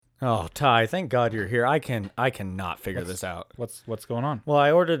Oh, Ty, thank God you're here. I cannot figure this out. What's going on? Well,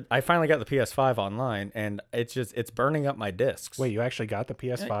 I finally got the PS5 online, and it's burning up my discs. Wait, you actually got the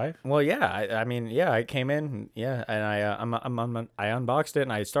PS5? Well, yeah. I mean, yeah. I came in, yeah, and I unboxed it,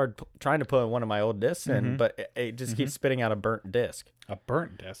 and I started trying to put one of my old discs in, but it just keeps spitting out a burnt disc. A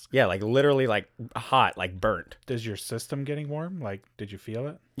burnt disc? Yeah, like literally, like hot, like burnt. Is your system getting warm? Like, did you feel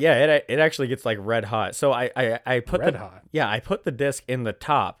it? Yeah, it actually gets like red hot. So I put Red hot? Yeah, I put the disc in the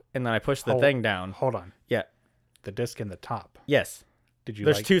top, and then I push the thing down. Hold on. Yeah. The disc in the top. Yes. Did you?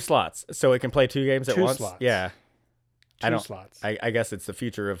 There's two slots, so it can play two games at Two once. slots. Yeah. Two slots. I guess it's the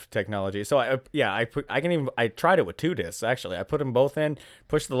future of technology. So I tried it with two discs actually. I put them both in,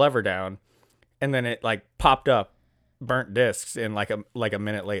 pushed the lever down, and then it like popped up burnt discs in like a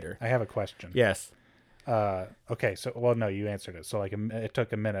minute later. I have a question. Yes. Okay. So, well, no, you answered it. So, like, it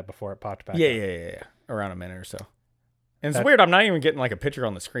took a minute before it popped back. Yeah. Around a minute or so. And it's weird. I'm not even getting like a picture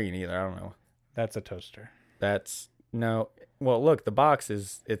on the screen either. I don't know. That's a toaster. No. Well, look, the box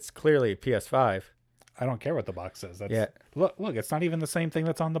it's clearly a PS5. I don't care what the box says. Yeah. Look, it's not even the same thing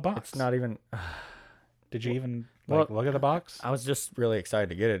that's on the box. It's not even. Did you even look at the box? I was just really excited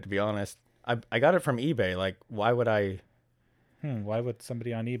to get it, to be honest. I got it from eBay. Like, why would I? Why would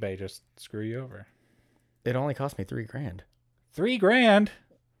somebody on eBay just screw you over? It only cost me $3,000. $3,000.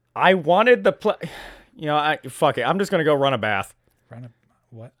 I wanted the fuck it. I'm just gonna go run a bath. Run a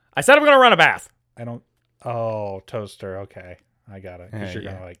what? I said I'm gonna run a bath. I don't. Oh, toaster. Okay, I got it. Because you're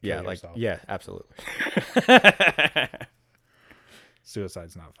gonna like kill yourself. Yeah, absolutely.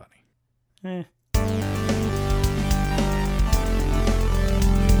 Suicide's not funny.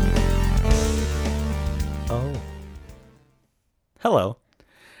 Oh. Hello,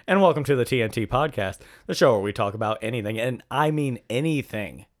 and welcome to the TNT Podcast, the show where we talk about anything, and I mean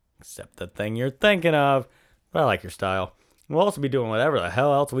anything, except the thing you're thinking of. But I like your style. We'll also be doing whatever the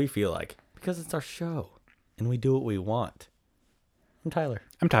hell else we feel like, because it's our show, and we do what we want. I'm Tyler.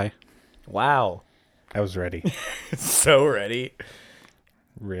 I'm Ty. Wow. I was ready. So ready.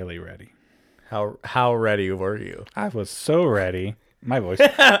 Really ready. How ready were you? I was so ready. My voice.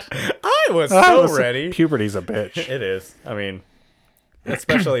 I was so ready. Puberty's a bitch. It is. I mean,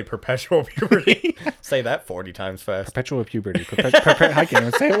 especially perpetual puberty. Say that 40 times fast. Perpetual puberty. I can't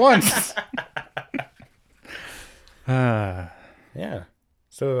even say it once. Yeah.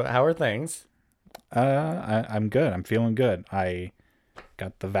 So how are things? I'm good. I'm feeling good. I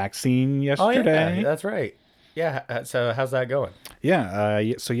got the vaccine Oh, yesterday. yeah, that's right. Yeah. So how's that going? Yeah.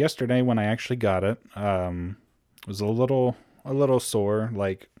 So yesterday when I actually got it, was a little sore,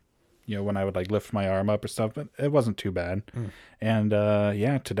 like, you know, when I would like lift my arm up or stuff, but it wasn't too bad. And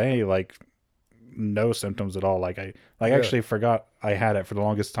today, like, no symptoms at all. Like I actually forgot I had it for the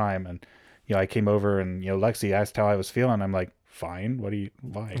longest time, and you know, I came over and, you know, Lexi asked how I was feeling. I'm like, fine.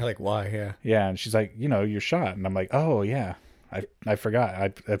 Why? You're like, why? Yeah. Yeah, and she's like, you know, you're shot, and I'm like, oh yeah, I forgot.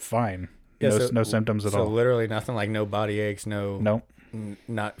 I'm fine. Yeah, No symptoms at all. So literally nothing, like no body aches, Nope.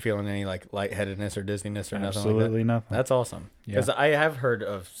 Not feeling any like lightheadedness or dizziness or nothing like that. Absolutely nothing. That's awesome. Yeah. Because I have heard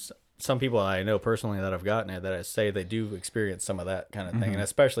of some people I know personally that have gotten it that say they do experience some of that kind of thing, and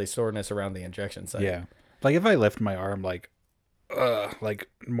especially soreness around the injection site. Yeah. Like if I lift my arm like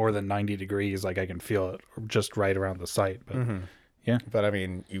more than 90 degrees, like I can feel it just right around the site. But yeah. But I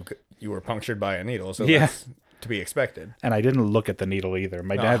mean, you were punctured by a needle, so Yeah. that's to be expected. And I didn't look at the needle either.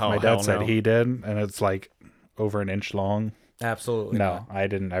 My dad said no. he did, and it's like over an inch long. Absolutely No, not. I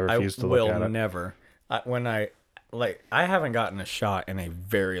didn't. I refused to look at it. Never. I haven't gotten a shot in a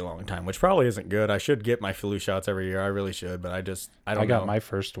very long time, which probably isn't good. I should get my flu shots every year. I really should, but I don't know. I got my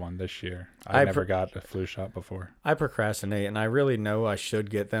first one this year. I never got a flu shot before. I procrastinate, and I really know I should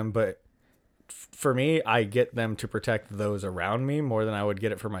get them, but for me, I get them to protect those around me more than I would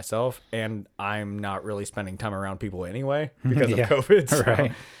get it for myself, and I'm not really spending time around people anyway because Yeah, of COVID. So.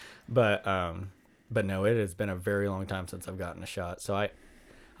 right. But no, it has been a very long time since I've gotten a shot. So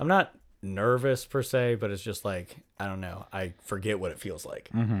I'm not nervous per se, but it's just like, I don't know. I forget what it feels like.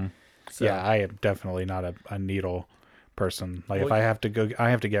 So, Yeah, I am definitely not a needle person. Like if I have to go, I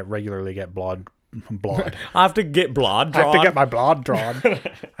have to regularly get blood. I have to get blood drawn. I have to get my blood drawn.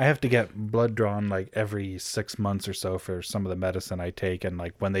 I have to get blood drawn like every 6 months or so for some of the medicine I take. And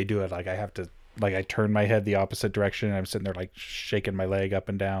like when they do it, like I have to, like I turn my head the opposite direction and I'm sitting there like shaking my leg up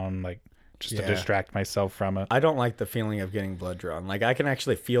and down, like just to distract myself from it. I don't like the feeling of getting blood drawn. Like I can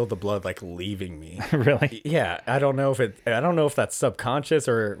actually feel the blood like leaving me. Really? Yeah, I don't know if that's subconscious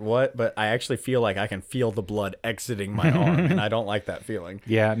or what, but I actually feel like I can feel the blood exiting my arm, and I don't like that feeling.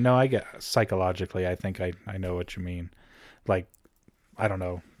 Yeah, no, I get psychologically. I think I know what you mean. Like, I don't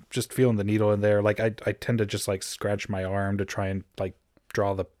know, just feeling the needle in there. Like I tend to just like scratch my arm to try and like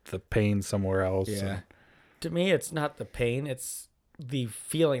draw the pain somewhere else. Yeah. To me, it's not the pain. It's the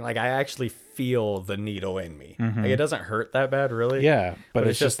feeling. Like I actually feel the needle in me. Like it doesn't hurt that bad, really. Yeah, but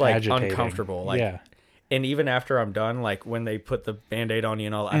it's just like agitating. uncomfortable. Like, yeah. And even after I'm done, like when they put the Band-Aid on you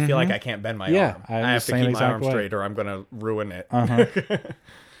and all, I feel like I can't bend my arm. I'm I the have to same keep my exact arm way. straight or I'm going to ruin it.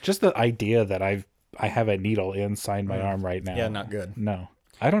 Just the idea that I have a needle inside my arm right now. Yeah, not good. No.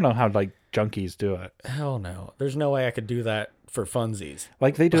 I don't know how like junkies do it. Hell no. There's no way I could do that for funsies.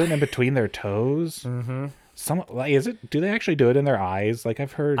 Like they do it in between their toes. Mm-hmm. Do they actually do it in their eyes? Like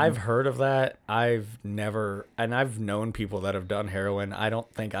I've heard of that. I've known people that have done heroin. I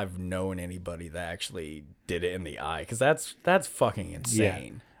don't think I've known anybody that actually did it in the eye because that's fucking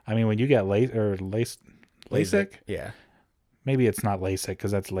insane. I mean, when you get LASIK, yeah, maybe it's not LASIK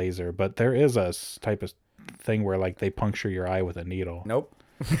because that's laser, but there is a type of thing where like they puncture your eye with a needle. Nope.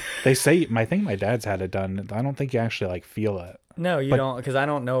 They say I think my dad's had it done. I don't think you actually like feel it. No, you don't, because I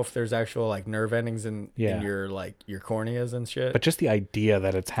don't know if there's actual like nerve endings in Yeah. your corneas and shit. But just the idea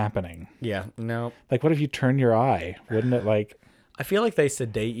that it's happening. Yeah, no. Like, what if you turn your eye? Wouldn't it like? I feel like they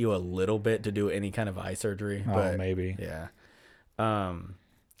sedate you a little bit to do any kind of eye surgery. But, maybe. Yeah.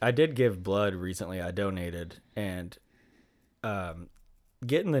 I did give blood recently. I donated, and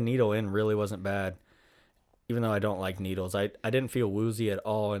getting the needle in really wasn't bad. Even though I don't like needles, I didn't feel woozy at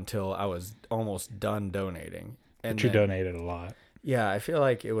all until I was almost done donating. And But you donated a lot. Yeah, I feel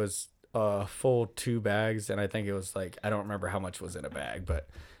like it was a full 2 bags, and I think it was like, I don't remember how much was in a bag, but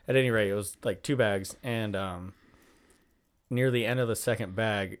at any rate, it was like 2 bags, and near the end of the second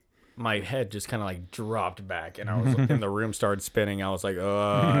bag, my head just kind of like dropped back, and I was and the room started spinning. I was like,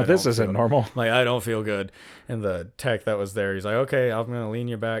 oh, This isn't normal. Like, I don't feel good. And the tech that was there, he's like, okay, I'm going to lean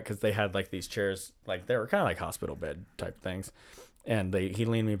you back, because they had like these chairs, like they were kind of like hospital bed type things. And he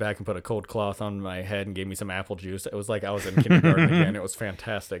leaned me back and put a cold cloth on my head and gave me some apple juice. It was like I was in kindergarten again. It was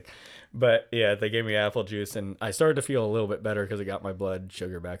fantastic. But yeah, they gave me apple juice, and I started to feel a little bit better because it got my blood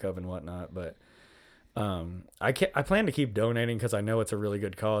sugar back up and whatnot. But I plan to keep donating because I know it's a really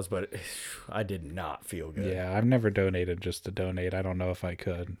good cause, but I did not feel good. Yeah, I've never donated just to donate. I don't know if I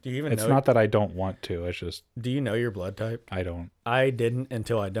could. Do you even It's know? not that I don't want to. It's just Do you know your blood type? I don't. I didn't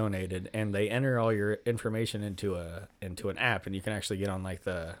until I donated, and they enter all your information into an app, and you can actually get on like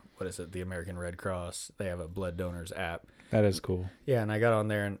the the American Red Cross. They have a blood donors app. That is cool. Yeah, and I got on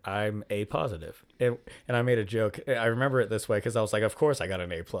there, and I'm A positive, and I made a joke. I remember it this way because I was like, "Of course I got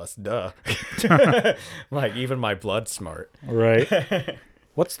an A plus, duh." Like even my blood's smart. Right.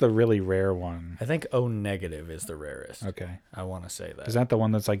 What's the really rare one? I think O negative is the rarest. Okay. I want to say that. Is that the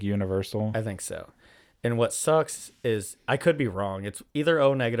one that's like universal? I think so. And what sucks is I could be wrong. It's either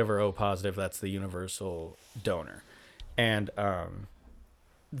O negative or O positive. That's the universal donor. And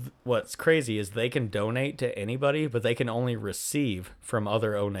what's crazy is they can donate to anybody, but they can only receive from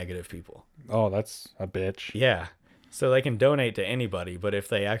other O negative people. Oh, that's a bitch. Yeah. So they can donate to anybody, but if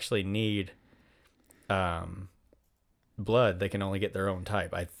they actually need blood, they can only get their own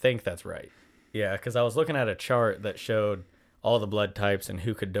type. I think that's right. Yeah, because I was looking at a chart that showed all the blood types and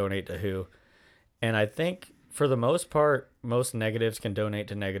who could donate to who. And I think for the most part, most negatives can donate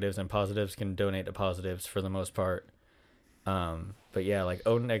to negatives and positives can donate to positives for the most part. But yeah, like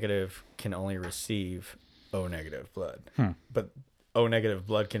O negative can only receive O negative blood. But O negative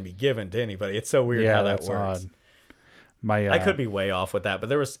blood can be given to anybody. It's so weird how that that's works. Odd. I could be way off with that,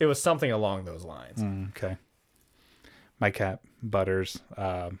 but it was something along those lines. Okay. My cat Butters,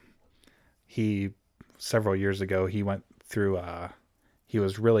 he several years ago he went through he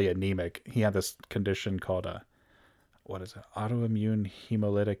was really anemic. He had this condition called autoimmune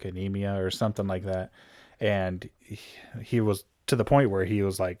hemolytic anemia or something like that. And he was to the point where he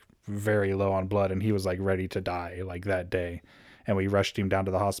was like very low on blood and he was like ready to die like that day. And we rushed him down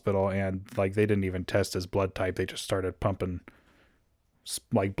to the hospital and like they didn't even test his blood type. They just started pumping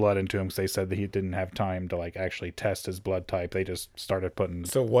like blood into him because they said that he didn't have time to like actually test his blood type. They just started putting.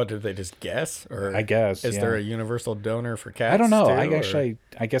 So what did they just guess? Or I guess is there a universal donor for cats? I don't know. Too,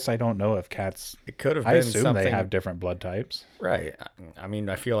 I guess I don't know if cats. It could have I been assume something. they have different blood types. Right. I mean,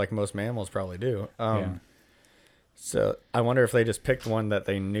 I feel like most mammals probably do. Yeah. So I wonder if they just picked one that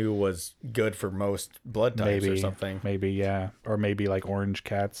they knew was good for most blood types or something. Maybe, yeah. Or maybe like orange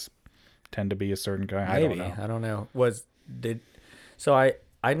cats tend to be a certain kind. Maybe. I I don't know. So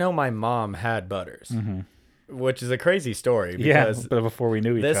I know my mom had Butters, which is a crazy story because but before we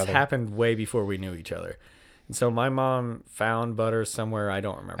knew each other. this happened way before we knew each other. And so my mom found Butters somewhere. I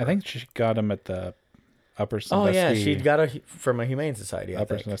don't remember. I think she got him at the Upper Sandusky. Oh yeah, she got from a humane society.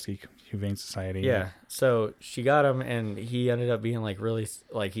 Upper Sandusky Humane Society. Yeah. So she got him, and he ended up being like really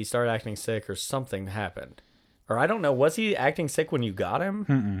like he started acting sick or something happened, Or I don't know. Was he acting sick when you got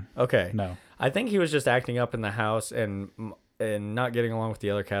him? Okay. No. I think he was just acting up in the house and not getting along with the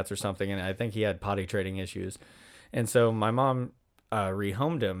other cats or something. And I think he had potty training issues. And so my mom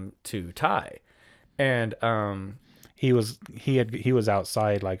rehomed him to Ty. And He was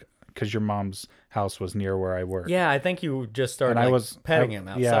outside, like, because your mom's house was near where I work. yeah, I think you just started And petting him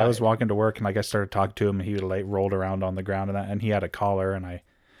outside. Yeah, I was walking to work and like I started talking to him and he like rolled around on the ground and he had a collar and I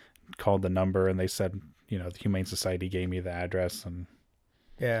called the number and they said, the Humane Society gave me the address and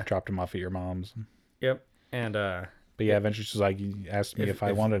Yeah. dropped him off at your mom's. Yep. And But yeah, eventually she's like, you asked me if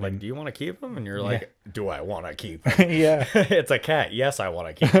I wanted like, him. do you want to keep him? And you're like, do I want to keep him? Yeah. It's a cat. Yes, I want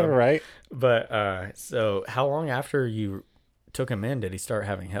to keep him. Right. But so how long after you took him in did he start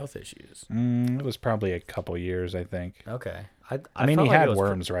having health issues? It was probably a couple years, I think. Okay. I mean, felt he like had it was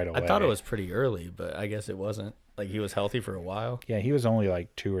worms right away. I thought it was pretty early, but I guess it wasn't. Like he was healthy for a while. Yeah, he was only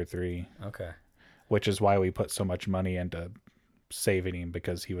like 2 or 3, Okay. which is why we put so much money into saving him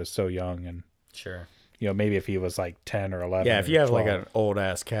because he was so young. And, Sure. maybe if he was like 10 or 11. Yeah, if or you have 12, like an old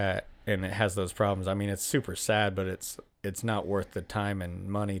ass cat and it has those problems, I mean, it's super sad, but it's not worth the time and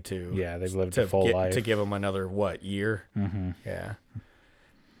money to Yeah, they've lived a full life. to give them another year. Mm-hmm. Yeah.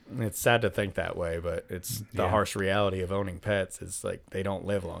 It's sad to think that way, but it's the harsh reality of owning pets is like they don't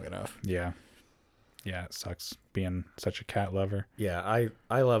live long enough. Yeah. Yeah, it sucks being such a cat lover. Yeah,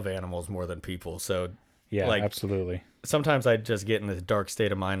 I love animals more than people. So Yeah, like, absolutely. sometimes I just get in this dark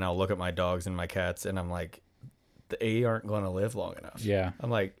state of mind and I'll look at my dogs and my cats and I'm like, they aren't going to live long enough. Yeah.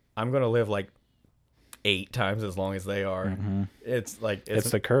 I'm like, I'm going to live like 8 times as long as they are. Mm-hmm. It's like, It's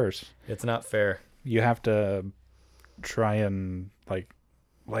the curse. it's not fair. You have to try and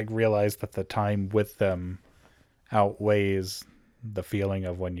like realize that the time with them outweighs the feeling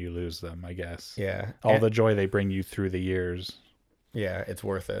of when you lose them, I guess. Yeah. All the joy they bring you through the years, yeah, it's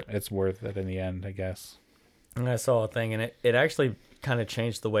worth it. it's worth it in the end, I guess. And I saw a thing and it actually kind of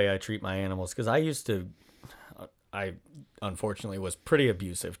changed the way I treat my animals because I unfortunately was pretty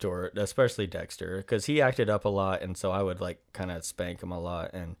abusive toward, especially Dexter, because he acted up a lot, and so I would like kind of spank him a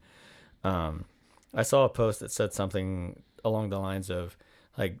lot. And I saw a post that said something along the lines of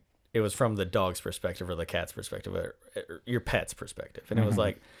like it was from the dog's perspective or the cat's perspective or your pet's perspective, and it was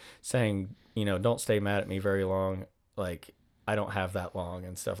like saying, don't stay mad at me very long, like I don't have that long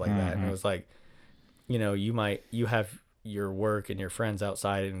and stuff like that. And it was like, you have your work and your friends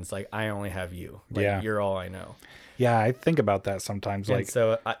outside, and it's like I only have you. Like, Yeah. you're all I know. Yeah, I think about that sometimes. And Like,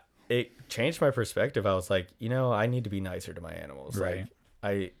 so it changed my perspective. I was like, I need to be nicer to my animals. Right.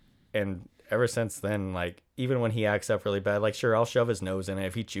 And ever since then, like, even when he acts up really bad, like, sure, I'll shove his nose in it.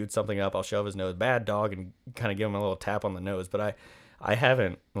 If he chewed something up, I'll shove his nose. Bad dog, and kind of give him a little tap on the nose. But I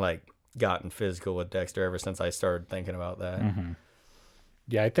haven't, like, gotten physical with Dexter ever since I started thinking about that.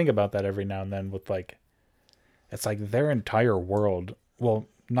 yeah, I think about that every now and then with like, it's like their entire world. Well,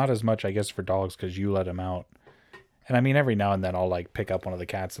 not as much, I guess, for dogs because you let them out. And I mean, every now and then I'll like pick up one of the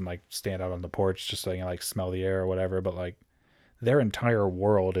cats and like stand out on the porch just so I can like smell the air or whatever. But like, their entire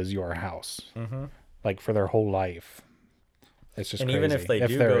world is your house, like for their whole life. It's just And crazy. even if they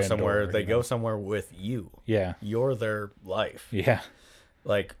do they're go somewhere, indoor, they go somewhere with you. Yeah, You're their life. yeah,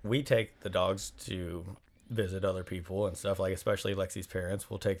 Like, we take the dogs to visit other people and stuff, like, especially Lexi's parents.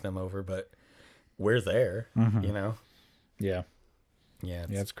 We'll take them over, but we're there, yeah, Yeah. yeah.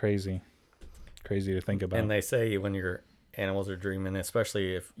 It's crazy, crazy to think about. And they say when your animals are dreaming,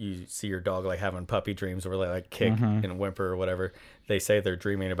 especially if you see your dog, like, having puppy dreams where they, like, kick and whimper or whatever, they say they're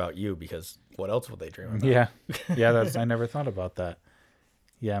dreaming about you because what else would they dream about? Yeah, yeah. I never thought about that.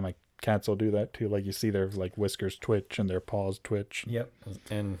 Yeah, my cats will do that too. Like you see their like whiskers twitch and their paws twitch. Yep.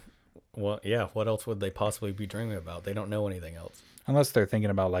 And, well, yeah, what else would they possibly be dreaming about? They don't know anything else. Unless they're thinking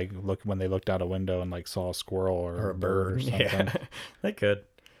about like when they looked out a window and like saw a squirrel or a bird or something. Yeah, they could.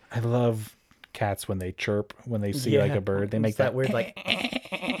 I love cats when they chirp when they see like a bird. They make that weird, like,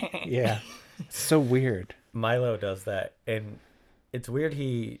 yeah. It's so weird. Milo does that, and it's weird.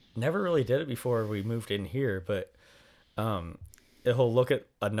 He never really did it before we moved in here, but he'll look at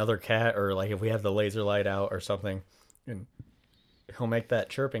another cat, or like if we have the laser light out or something, and he'll make that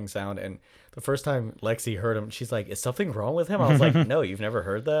chirping sound. And the first time Lexi heard him, she's like, "Is something wrong with him?" I was like, "No, you've never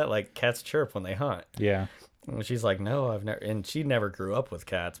heard that? Like, cats chirp when they hunt." Yeah. And she's like, "No, I've never." And she never grew up with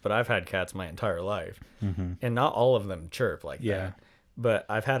cats, but I've had cats my entire life, and not all of them chirp like that. But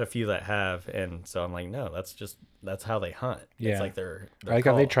I've had a few that have, and so I'm like, no, that's how they hunt. Yeah. It's like they're Like,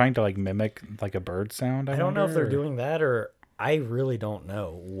 are they trying to like mimic like a bird sound? I don't know if they're wonder, or- doing that, or I really don't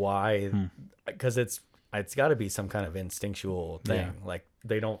know why, because it's got to be some kind of instinctual thing. Yeah. Like,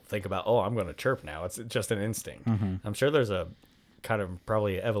 they don't think about, oh, I'm going to chirp now. It's just an instinct. I'm sure there's a kind of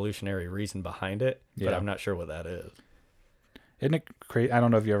probably an evolutionary reason behind it, but Yeah. I'm not sure what that is. Isn't it crazy? I don't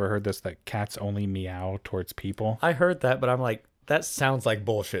know if you ever heard this, that cats only meow towards people. I heard that, but I'm like, that sounds like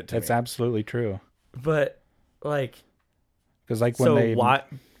bullshit to It's me. absolutely true. But like, Because like when so they, why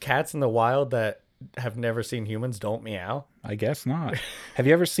cats in the wild that have never seen humans don't meow? I guess not. Have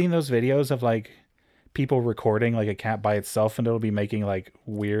you ever seen those videos of like people recording like a cat by itself and it'll be making like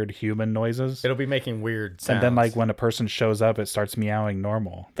weird human noises? It'll be making weird sounds. And then like when a person shows up, it starts meowing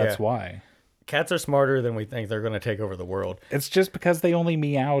normal. That's Yeah. why. Cats are smarter than we think. They're going to take over the world. It's just because they only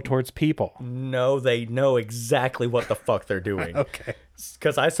meow towards people. No, they know exactly what the fuck they're doing. Okay.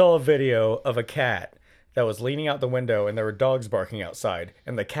 Because I saw a video of a cat that was leaning out the window and there were dogs barking outside,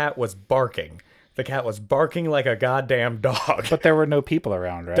 and the cat was barking. The cat was barking like a goddamn dog. But there were no people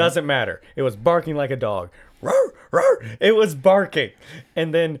around, right? Doesn't matter. It was barking like a dog. Roar, roar. It was barking.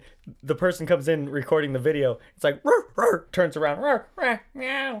 And then the person comes in recording the video. It's like, roar, roar, turns around, roar, roar,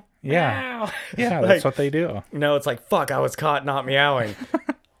 meow. Yeah. Meow. Yeah, that's Like, what they do. no, it's like, fuck, I was caught not meowing.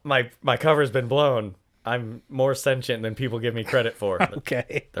 my cover's been blown. I'm more sentient than people give me credit for.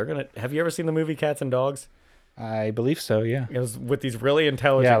 Okay. They're gonna. Have you ever seen the movie Cats and Dogs? I believe so, yeah. It was with these really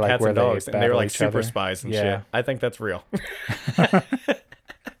intelligent Yeah, like cats where and they dogs, and they were battle like each super other. spies and Yeah. shit. I think that's real.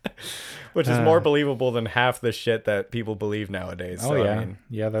 Which is more believable than half the shit that people believe nowadays. Oh, So, yeah. I mean,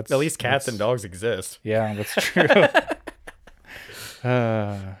 Yeah, that's... at least cats that's- and dogs exist. Yeah, that's true.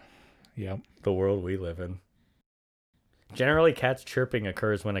 Yep. The world we live in. Generally, cats chirping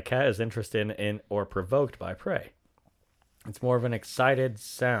occurs when a cat is interested in or provoked by prey. It's more of an excited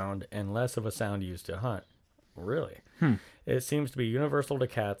sound and less of a sound used to hunt. Really? It seems to be universal to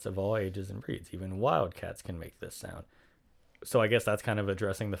cats of all ages and breeds. Even wild cats can make this sound. So I guess that's kind of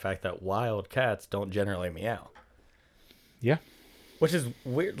addressing the fact that wild cats don't generally meow. Yeah. Which is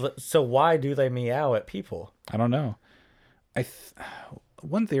weird. So why do they meow at people? I don't know.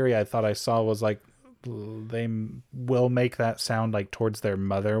 One theory I thought I saw was like they will make that sound like towards their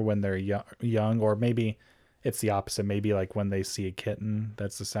mother when they're young, or maybe it's the opposite. Maybe like when they see a kitten,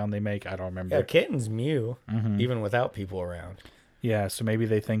 that's the sound they make. I don't remember. Yeah, kittens mew even without people around. Yeah, so maybe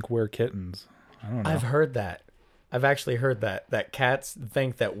they think we're kittens. I don't know. I've heard that. I've actually heard that cats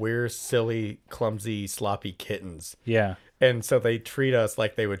think that we're silly, clumsy, sloppy kittens. Yeah. And so they treat us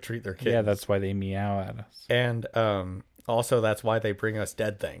like they would treat their kittens. Yeah, that's why they meow at us. And also that's why they bring us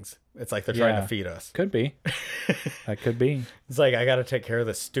dead things. It's like they're trying Yeah. to feed us. Could be. That could be. It's like, I got to take care of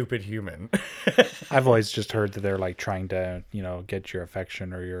this stupid human. I've always just heard that they're like trying to, get your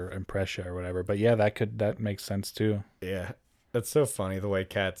affection or your impression or whatever. But yeah, that makes sense too. Yeah. It's so funny the way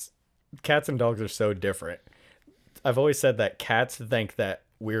cats and dogs are so different. I've always said that cats think that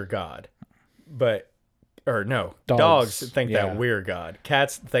we're God. Dogs think yeah. that we're God.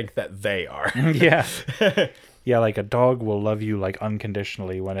 Cats think that they are. Yeah. Yeah, like a dog will love you like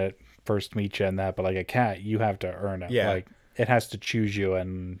unconditionally when it first meets you and that, but like a cat, you have to earn it. Yeah. Like it has to choose you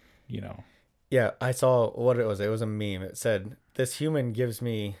and, Yeah, I saw what it was. It was a meme. It said, "This human gives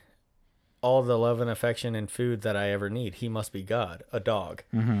me all the love and affection and food that I ever need. He must be God." A dog.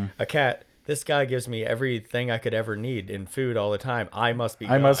 Mm-hmm. A cat. "This guy gives me everything I could ever need in food all the time. I must be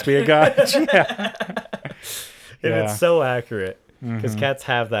God." I must be a god. Yeah. And Yeah. it's so accurate because cats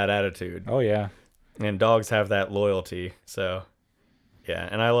have that attitude Oh yeah. and dogs have that loyalty. So, yeah,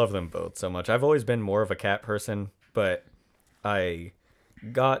 and I love them both so much. I've always been more of a cat person, but I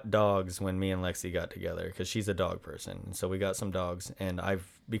got dogs when me and Lexi got together because she's a dog person. And so we got some dogs, and I've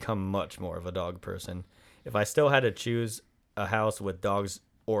become much more of a dog person. If I still had to choose a house with dogs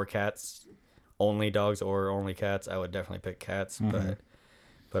or cats, only dogs or only cats, I would definitely pick cats.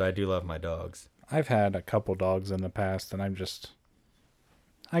 But I do love my dogs. I've had a couple dogs in the past and I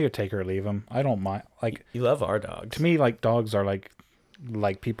could take or leave them. I don't mind. Like You love our dogs. to me, like dogs are like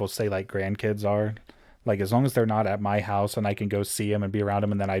people say like grandkids are. Like as long as they're not at my house and I can go see them and be around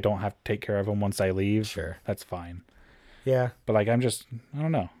them and then I don't have to take care of them once I leave, Sure. that's fine. Yeah, But like I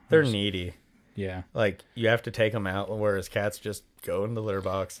don't know. they're needy. Yeah. Like you have to take them out, whereas cats just go in the litter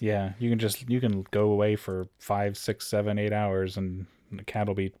box. Yeah. You can go away for 5, 6, 7, 8 hours and the cat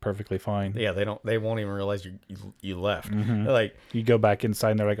will be perfectly fine. Yeah, they won't even realize you left. Mm-hmm. Like, You go back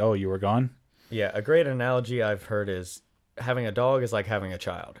inside and they're like, "Oh, you were gone?" yeah, a great analogy I've heard is having a dog is like having a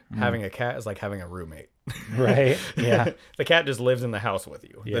child. Mm. Having a cat is like having a roommate. Right? Yeah. The cat just lives in the house with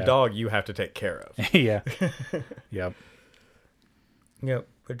you. Yeah. The dog you have to take care of. Yeah. Yep. Yep.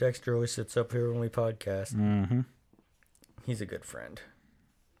 But Dexter always sits up here when we podcast. Mm-hmm. He's a good friend.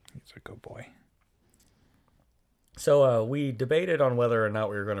 He's a good boy. So we debated on whether or not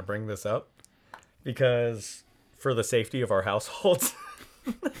we were going to bring this up because for the safety of our households.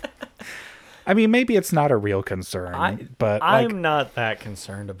 I mean, maybe it's not a real concern, but I'm not that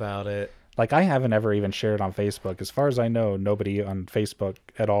concerned about it. like I haven't ever even shared on Facebook. As far as I know, nobody on Facebook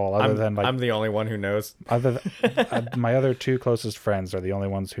at all, other than like I'm the only one who knows. other my other two closest friends are the only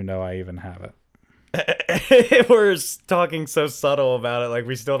ones who know I even have it. We're talking so subtle about it, like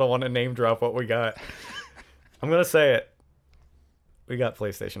we still don't want to name drop what we got. I'm gonna say it. We got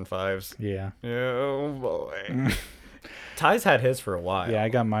PlayStation 5s. Yeah. Oh boy. Ty's had his for a while. Yeah, I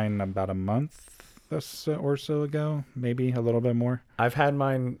got mine about a month or so ago, maybe a little bit more. I've had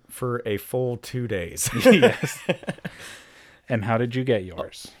mine for a full 2 days. Yes. And how did you get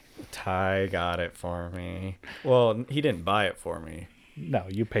yours? Ty got it for me. Well, he didn't buy it for me. No,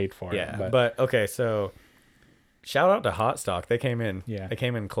 you paid for it. Yeah, but okay, so shout out to Hot Stock. They came in. Yeah. They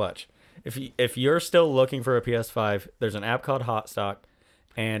came in clutch. If you're still looking for a PS5, there's an app called Hot Stock,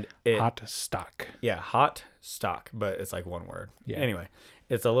 and Hot Stock. Yeah, Hot Stock, but it's like one word. Yeah. Anyway,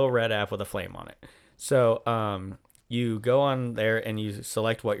 it's a little red app with a flame on it. So you go on there and you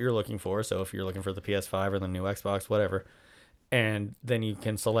select what you're looking for. So if you're looking for the PS5 or the new Xbox, whatever, and then you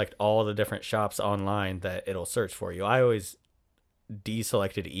can select all the different shops online that it'll search for you. I always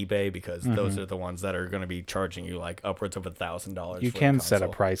deselected eBay because those are the ones that are going to be charging you like upwards of $1,000. You can set a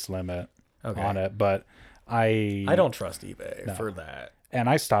price limit on it, but I don't trust eBay for that. And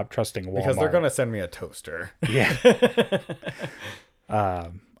I stopped trusting Walmart. Because they're going to send me a toaster. Yeah.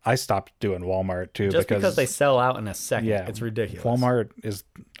 I stopped doing Walmart too. Just because they sell out in a second. Yeah, it's ridiculous. Walmart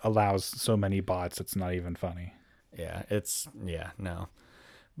allows so many bots, it's not even funny. Yeah, no.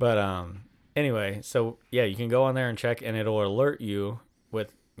 But anyway, so yeah, you can go on there and check, and it'll alert you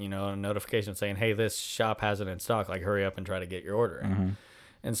with, a notification saying, hey, this shop has it in stock, like hurry up and try to get your order in.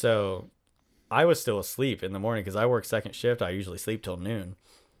 And so I was still asleep in the morning because I work second shift. I usually sleep till noon,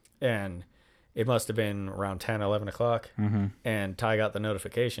 and it must have been around 10, 11 o'clock. And Ty got the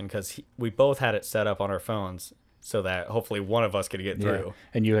notification because we both had it set up on our phones so that hopefully one of us could get through. Yeah.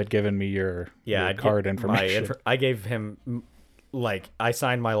 And you had given me your card information. I gave him, I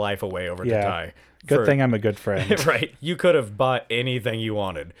signed my life away over to Ty. Good thing I'm a good friend. Right. You could have bought anything you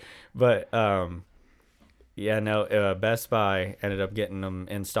wanted. But, Best Buy ended up getting them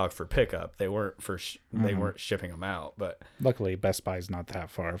in stock for pickup. They weren't they weren't shipping them out, but luckily Best Buy's not that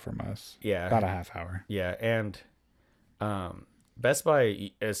far from us. Yeah. About a half hour. Yeah. And, Best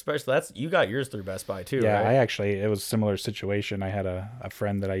Buy, especially you got yours through Best Buy too, yeah, right? It was a similar situation. I had a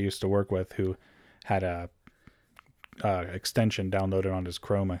friend that I used to work with who had a extension downloaded on his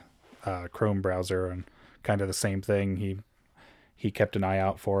Chrome browser, and kind of the same thing. He kept an eye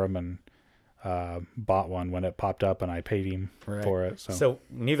out for him and bought one when it popped up, and I paid him for it. So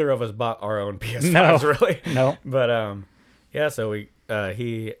neither of us bought our own PS5s, really. No. But so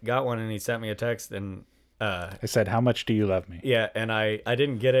he got one and he sent me a text and I said, how much do you love me? Yeah, and I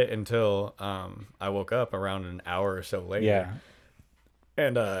didn't get it until I woke up around an hour or so later. Yeah.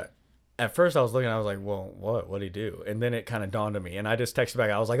 And at first I was looking, I was like, well, what'd he do? And then it kind of dawned on me, and I just texted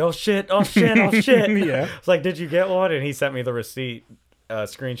back. I was like, oh shit. Yeah. I was like, did you get one? And he sent me the receipt,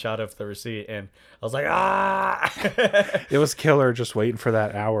 screenshot of the receipt, and I was like, It was killer just waiting for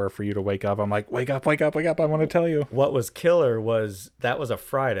that hour for you to wake up. I'm like, wake up. I want to tell you. What was killer was that was a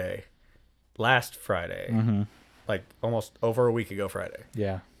Friday. Last Friday, like almost over a week ago Friday.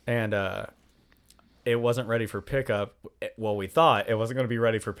 Yeah. And it wasn't ready for pickup. Well, we thought it wasn't going to be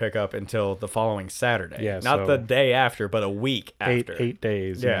ready for pickup until the following Saturday. Yeah, Not the day after, but a week after. 8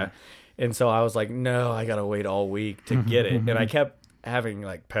 days. Yeah. And so I was like, no, I got to wait all week to get it. And I kept having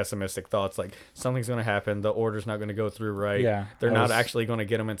like pessimistic thoughts, like something's going to happen. The order's not going to go through right. Yeah. They're not actually going to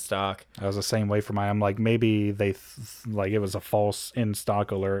get them in stock. I was the same way for mine. I'm like, maybe they it was a false in stock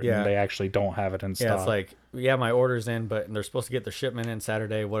alert. Yeah. And they actually don't have it in stock. Yeah. It's like, my order's in, but they're supposed to get their shipment in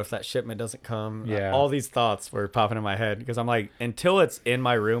Saturday. What if that shipment doesn't come? Yeah. All these thoughts were popping in my head because I'm like, until it's in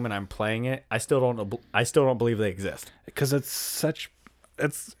my room and I'm playing it, I still don't believe they exist. Because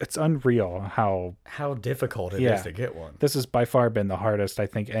it's unreal how difficult it is to get one. This has by far been the hardest I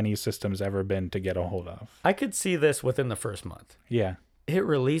think any system's ever been to get a hold of. I could see this within the first month. Yeah. It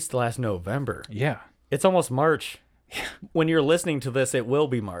released last November. Yeah. It's almost March. Yeah. When you're listening to this, it will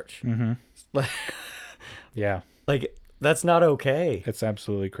be March. Yeah. Like, that's not okay. It's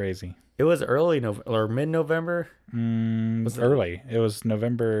absolutely crazy. It was early or mid-November. Was early. It was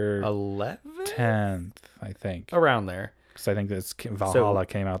November 11th? 10th, I think. Around there. Because I think this Valhalla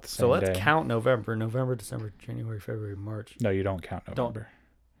came out the same day. So let's count November, December, January, February, March. No, you don't count November.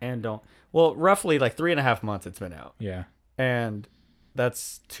 Well, roughly like 3.5 months it's been out. Yeah. And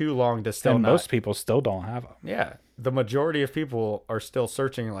that's too long to still most people still don't have them. Yeah. The majority of people are still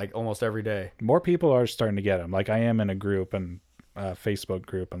searching like almost every day. More people are starting to get them. Like I am in a group, and Facebook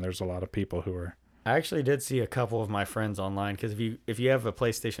group, and there's a lot of people who are. I actually did see a couple of my friends online, because if you have a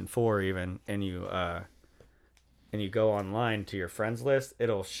PlayStation 4 even, and you go online to your friends list,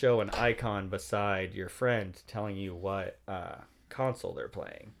 it'll show an icon beside your friend telling you what console they're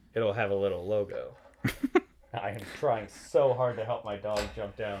playing. It'll have a little logo. I am trying so hard to help my dog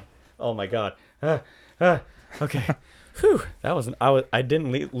jump down. Oh my god. Okay. Whew. That wasn't. I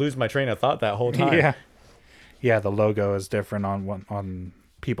didn't lose my train of thought that whole time. Yeah. The logo is different on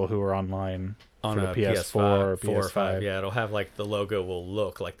people who are online On for a the PS4 or PS4 or PS5. 5. Yeah, it'll have like the logo will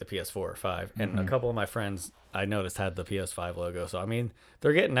look like the PS4 or 5. And a couple of my friends I noticed had the PS5 logo. So I mean,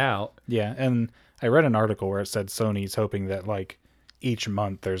 they're getting out. Yeah, and I read an article where it said Sony's hoping that like each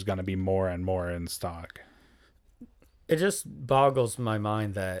month there's going to be more and more in stock. It just boggles my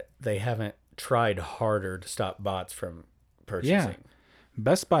mind that they haven't tried harder to stop bots from purchasing. Yeah.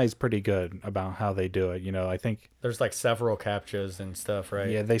 Best Buy's pretty good about how they do it. You know, I think There's like several captchas and stuff, right?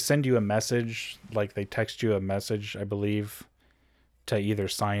 yeah, they send you a message, like they text you a message, I believe, to either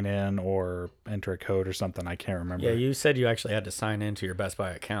sign in or enter a code or something. I can't remember. Yeah, you said you actually had to sign into your Best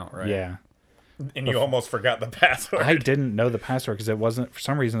Buy account, right? Yeah. And you almost forgot the password. I didn't know the password because it wasn't, for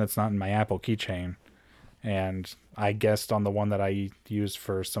some reason, it's not in my Apple keychain. And I guessed on the one that I used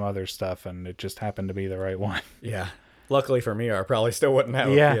for some other stuff, and it just happened to be the right one. Yeah. Luckily for me, I probably still wouldn't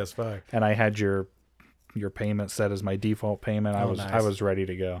have Yeah. a PS5. And I had your payment set as my default payment. I nice. was ready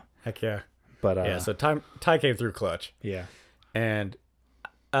to go. Heck yeah. But Yeah, so Ty came through clutch. yeah. And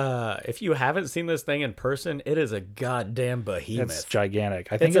if you haven't seen this thing in person, it is a goddamn behemoth. It's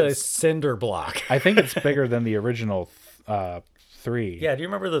gigantic. I think It's a cinder block. I think it's bigger than the original 3. Yeah, do you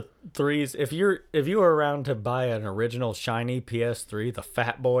remember the 3s? If you were around to buy an original shiny PS3, the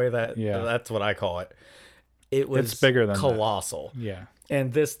fat boy, that's what I call it. It was It's bigger than that. colossal. Yeah.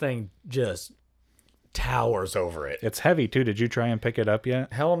 And this thing just towers over it. It's heavy too. Did you try and pick it up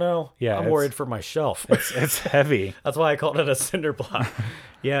yet? Hell no. Yeah, I'm it's- worried for my shelf. It's heavy. That's why I called it a cinder block.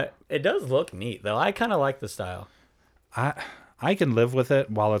 Yeah, it does look neat though. I kind of like the style. I can live with it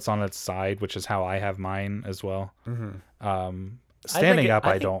while it's on its side, which is how I have mine as well. Standing up,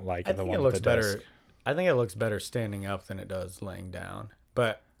 I don't like I the think one it with looks the better. disc. I think it looks better standing up than it does laying down.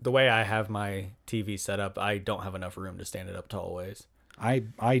 But the way I have my TV set up, I don't have enough room to stand it up tall ways.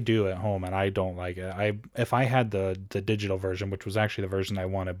 I do at home, and I don't like it. If I had the digital version, which was actually the version I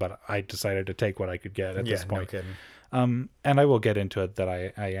wanted, but I decided to take what I could get at this no point. kidding. And I will get into it that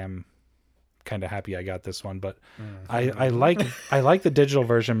I am kind of happy I got this one, but I like the digital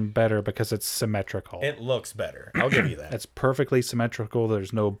version better because it's symmetrical. It looks better. I'll give you that. It's perfectly symmetrical.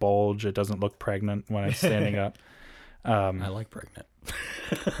 There's no bulge. It doesn't look pregnant when it's standing up. I like pregnant.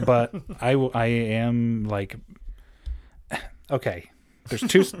 But I am like, okay, there's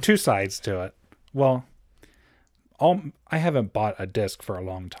two sides to it. Well, I haven't bought a disc for a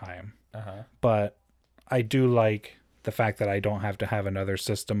long time, but I do like the fact that I don't have to have another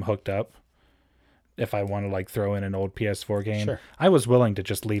system hooked up if I want to like throw in an old PS4 game. Sure. I was willing to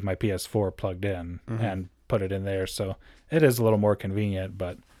just leave my PS4 plugged in and put it in there. So it is a little more convenient,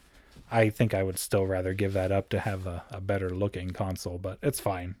 but I think I would still rather give that up to have a better looking console, but it's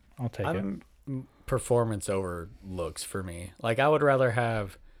fine. I'll take it. Performance over looks for me. Like I would rather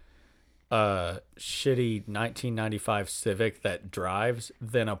have a shitty 1995 Civic that drives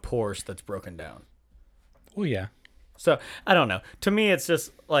than a Porsche that's broken down. Oh yeah. So I don't know. To me, it's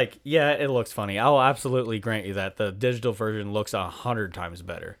just like, yeah, it looks funny. I'll absolutely grant you that the digital version looks 100 times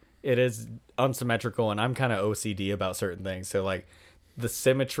better. It is unsymmetrical, and I'm kind of OCD about certain things. So like, the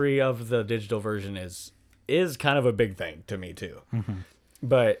symmetry of the digital version is kind of a big thing to me too.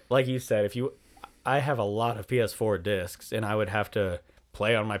 But like you said, I have a lot of PS4 discs, and I would have to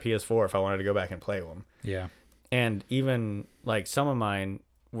play on my PS4 if I wanted to go back and play them. Yeah. And even like some of mine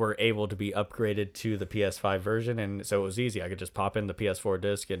were able to be upgraded to the PS5 version, and so it was easy. I could just pop in the PS4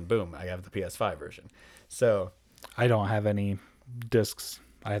 disc and boom, I have the PS5 version. So I don't have any discs.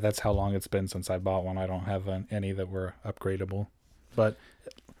 That's how long it's been since I bought one. I don't have any that were upgradable. But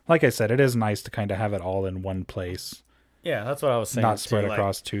like I said, it is nice to kind of have it all in one place, yeah, that's what I was saying. not spread too, like-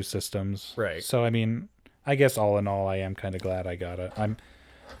 across two systems. Right. So I mean, I guess all in all, I am kind of glad I got it.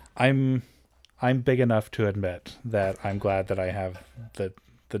 I'm big enough to admit that I'm glad that I have the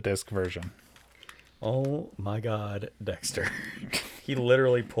disc version. Oh my God, Dexter. He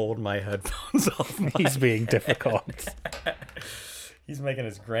literally pulled my headphones off my He's being difficult. He's making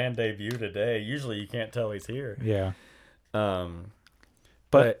his grand debut today. Usually you can't tell he's here. Yeah.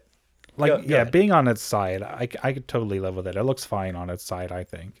 But Like, Go yeah, ahead. being on its side, I could totally live with it. It looks fine on its side, I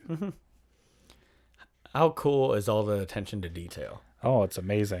think. how cool is all the attention to detail? Oh, it's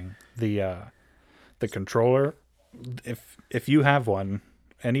amazing. The controller if you have one,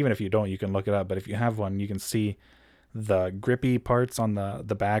 and even if you don't, you can look it up. But if you have one, you can see the grippy parts on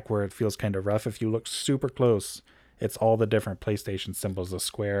the back where it feels kind of rough. If you look super close, it's all the different PlayStation symbols: the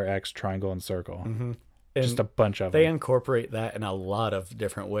square, X, triangle, and circle. Mm-hmm. Just a bunch of they them. incorporate that in a lot of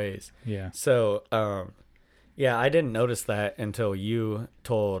different ways. Yeah. So, yeah, I didn't notice that until you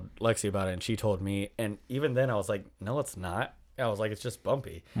told Lexi about it, and she told me. And even then, I was like, no, it's not. I was like, it's just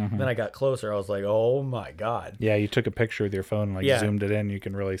bumpy. Mm-hmm. Then I got closer. I was like, oh my God. Yeah, you took a picture with your phone and Yeah. zoomed it in. You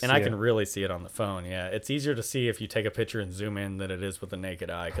can really see And I it. can really see it on the phone. Yeah, it's easier to see if you take a picture and zoom in than it is with the naked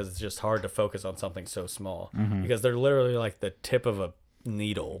eye, because it's just hard to focus on something so small, because they're literally like the tip of a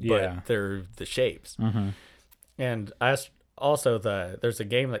needle, Yeah. but they're the shapes. Mm-hmm. And also there's a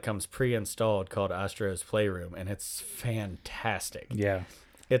game that comes pre-installed called Astro's Playroom, and it's fantastic. Yeah.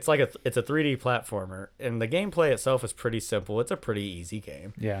 It's like it's a 3D platformer, and the gameplay itself is pretty simple. It's a pretty easy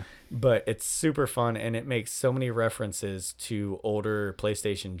game. Yeah. But it's super fun, and it makes so many references to older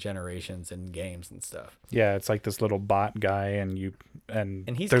PlayStation generations and games and stuff. Yeah, it's like this little bot guy, and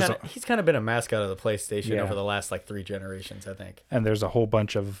he's there's kind of been a mascot of the PlayStation Yeah. over the last like 3 generations, I think. and there's a whole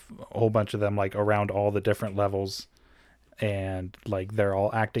bunch of them like around all the different levels, and like they're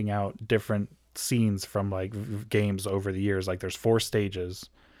all acting out different scenes from like games over the years. Like there's 4 stages,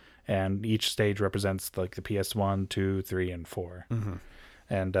 and each stage represents like the PS1, 2, 3, and 4. Mm-hmm.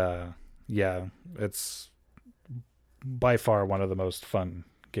 And yeah, it's by far one of the most fun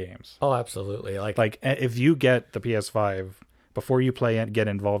games. Oh, absolutely. Like if you get the PS5 before you play and get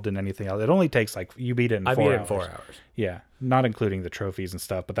involved in anything else, it only takes like you beat it in 4 I beat hours. it in 4 hours. Yeah, not including the trophies and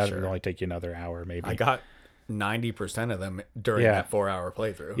stuff, but that Sure. would only take you another hour maybe. I got 90% of them during Yeah. that 4-hour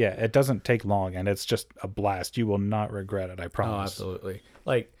playthrough. Yeah, it doesn't take long, and it's just a blast. You will not regret it, I Oh, promise. absolutely.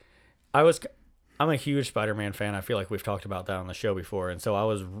 Like I'm a huge Spider-Man fan. I feel like we've talked about that on the show before, and so I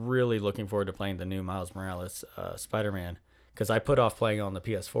was really looking forward to playing the new Miles Morales Spider-Man, because I put off playing on the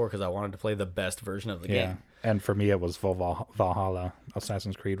PS4 because I wanted to play the best version of the Yeah, game. and for me, it was Valhalla,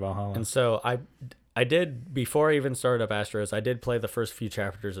 Assassin's Creed Valhalla. And so I did, before I even started up Astros, I did play the first few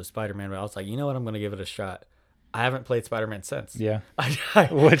chapters of Spider-Man, but I was like, you know what, I'm going to give it a shot. I haven't played Spider-Man since. Yeah,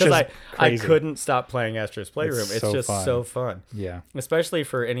 Which is I crazy. couldn't stop playing Astro's Playroom. It's It's so just fun. so fun. yeah, Especially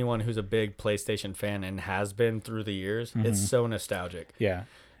for anyone who's a big PlayStation fan and has been through the years. It's so nostalgic. yeah.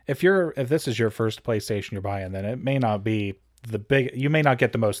 If this is your first PlayStation you're buying, then it may not be you may not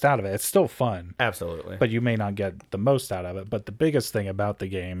get the most out of it. It's still fun, Absolutely. but you may not get the most out of it. But the biggest thing about the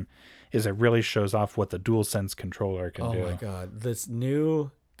game is it really shows off what the DualSense controller can do. Oh my God. This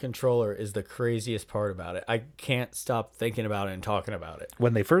new controller is the craziest part about it. I can't stop thinking about it and talking about it.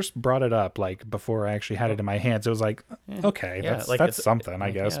 When they first brought it up, like before I actually had it in my hands, it was like, okay, Yeah, that's like that's it's- something, I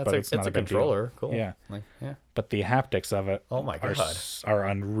guess, Yeah, but it's not a a big deal. controller. Cool. Yeah. Like, yeah. But the haptics of it Oh my God. are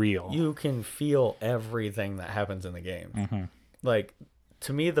unreal. You can feel everything that happens in the game. Mm-hmm. Like,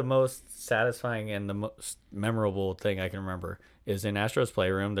 to me, the most satisfying and the most memorable thing I can remember is in Astro's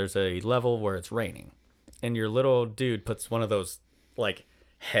Playroom. There's a level where it's raining, and your little dude puts one of those like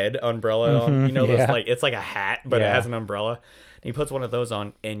head umbrella on. You know, those yeah. like it's like a hat, but it Yeah. has an umbrella. And he puts one of those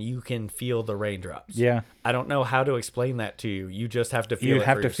on, and you can feel the raindrops. Yeah. I don't know how to explain that to you. You just have to feel it. You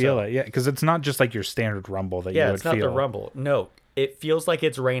have for to feel yourself. it, yeah, because it's not just like your standard rumble that you Yeah, would it's not feel. the rumble. No, it feels like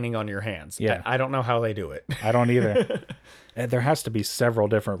it's raining on your hands. Yeah. I don't know how they do it. I don't either. And there has to be several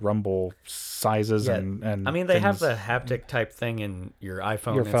different rumble sizes and I mean, they have things. the haptic type thing in your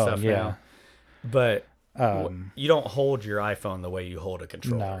iPhone Your and phone, stuff yeah. now, but you don't hold your iPhone the way you hold a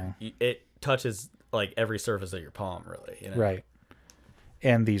controller. No. It touches like every surface of your palm, really. You know? Right.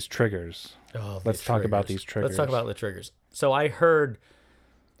 And these triggers. Oh, Let's these talk about triggers. these triggers. Let's talk about the triggers. So I heard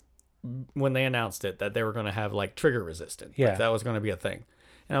when they announced it that they were going to have like trigger resistant. Yeah. Like, that was going to be a thing.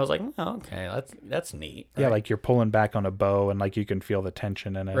 And I was like, oh, okay, that's neat. Yeah, right? like you're pulling back on a bow and like you can feel the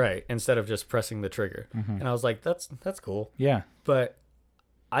tension in it. Right, instead of just pressing the trigger. Mm-hmm. And I was like, that's cool. Yeah. But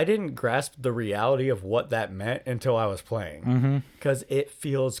I didn't grasp the reality of what that meant until I was playing, because it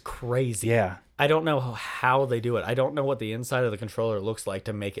feels crazy. Mm-hmm. Yeah. I don't know how they do it. I don't know what the inside of the controller looks like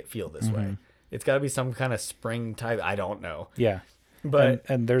to make it feel this Mm-hmm. way. It's got to be some kind of spring type. I don't know. Yeah. But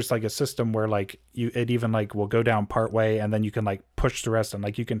and there's like a system where like it even like will go down part way and then you can like push the rest and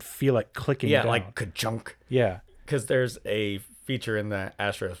like you can feel it clicking yeah, down. like ka-chunk. Yeah. Because there's a feature in the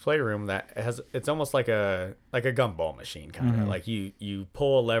Astro's Playroom that it's almost like a gumball machine kind of. Like you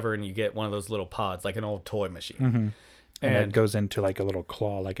pull a lever and you get one of those little pods, like an old toy machine. And it goes into like a little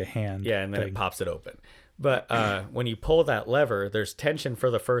claw, like a hand. Yeah, and then thing. it pops it open. But when you pull that lever, there's tension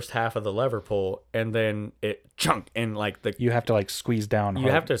for the first half of the lever pull, and then it chunk, and like You have to like squeeze down you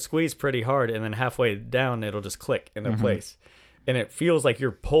hard. have to squeeze pretty hard, and then halfway down it'll just click into place, and it feels like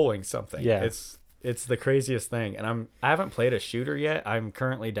you're pulling something. Yeah. It's the craziest thing. And I haven't played a shooter yet. I'm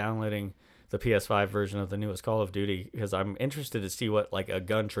currently downloading the PS5 version of the newest Call of Duty because I'm interested to see what like a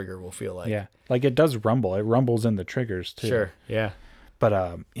gun trigger will feel like. Yeah, like it does rumble. It rumbles in the triggers too. Sure. Yeah.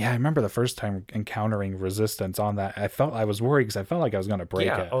 But yeah, I remember the first time encountering resistance on that. I was worried because I felt like I was gonna break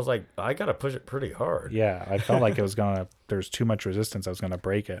Yeah. it. I was like, I gotta push it pretty hard. Yeah, I felt like it was gonna. There's too much resistance. I was gonna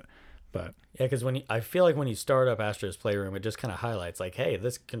break it. But Yeah, because I feel like when you start up Astro's Playroom, it just kind of highlights like, hey,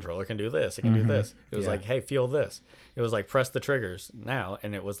 this controller can do this, it can do this. It was like, hey, feel this. It was like press the triggers now,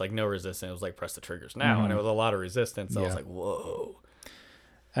 and it was like no resistance. It was like press the triggers now, and it was a lot of resistance. I was like, whoa.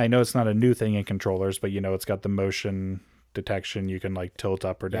 I know it's not a new thing in controllers, but it's got the motion detection. You can like tilt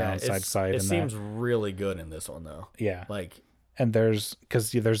up or down, side to side. It seems really good in this one though. Yeah, like, and there's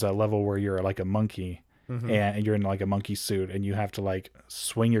a level where you're like a monkey. And you're in like a monkey suit, and you have to like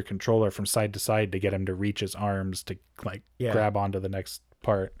swing your controller from side to side to get him to reach his arms to like grab onto the next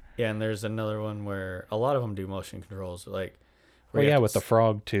part. Yeah, and there's another one where a lot of them do motion controls, like. With the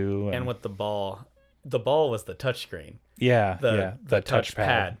frog too, and with the ball. The ball was the touchscreen. Yeah, the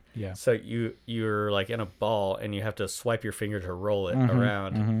touchpad. Yeah. So you're like in a ball, and you have to swipe your finger to roll it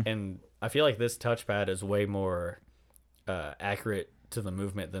around. And I feel like this touchpad is way more accurate to the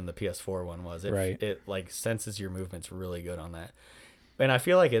movement than the PS4 one was. It like senses your movements really good on that. And I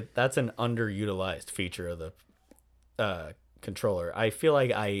feel like that's an underutilized feature of the controller. I feel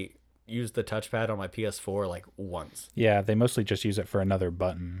like I used the touchpad on my PS4 like once. Yeah, they mostly just use it for another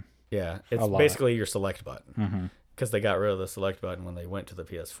button. Yeah, it's basically your select button. Because they got rid of the select button when they went to the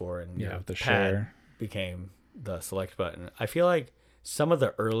PS4, and the pad share became the select button. I feel like some of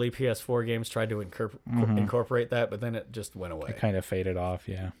the early PS4 games tried to incorporate that, but then it just went away. It kind of faded off,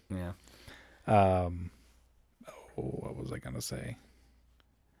 yeah. Yeah. What was I gonna say?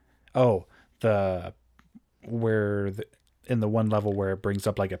 Oh, in the one level where it brings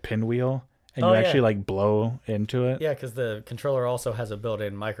up like a pinwheel, and you actually like blow into it. Yeah, because the controller also has a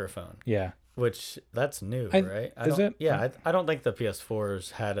built-in microphone. Yeah. Which that's new, right? Is it? Yeah, I don't think the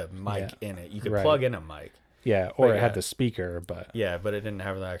PS4s had a mic in it. You could plug in a mic. Yeah, or it had the speaker, but but it didn't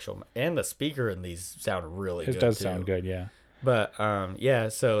have the actual. And the speaker in these sound really good. It does sound good, yeah. But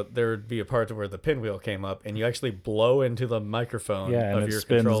so there would be a part where the pinwheel came up, and you actually blow into the microphone of your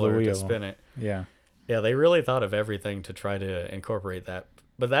controller to spin it. Yeah. Yeah, they really thought of everything to try to incorporate that.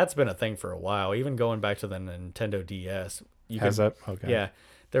 But that's been a thing for a while. Even going back to the Nintendo DS. Okay. Yeah.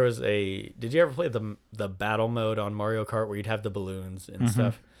 There was did you ever play the battle mode on Mario Kart where you'd have the balloons and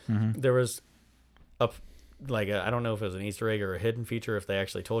stuff? There was I don't know if it was an Easter egg or a hidden feature if they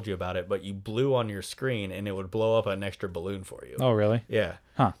actually told you about it, but you blew on your screen and it would blow up an extra balloon for you. Oh, really? Yeah.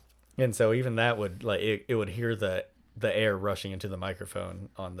 Huh. And so even that would it would hear the air rushing into the microphone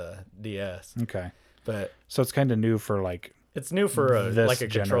on the DS. Okay. But so it's kind of new for like it's new for a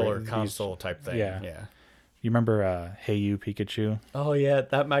controller console type thing. Yeah. You remember Hey You Pikachu? Oh yeah,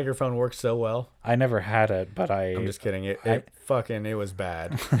 that microphone works so well. I never had it, but I'm just kidding. It was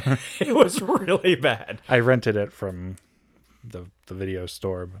bad. It was really bad. I rented it from the video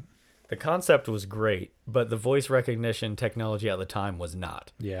store. But the concept was great, but the voice recognition technology at the time was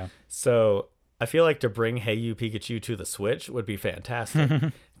not. Yeah. So I feel like to bring Hey You Pikachu to the Switch would be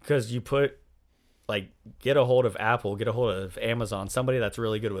fantastic because you get a hold of Apple, get a hold of Amazon, somebody that's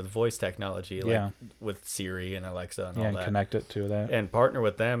really good with voice technology, with Siri and Alexa and all that. And connect it to that. And partner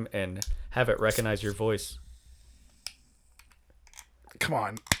with them and have it recognize your voice. Come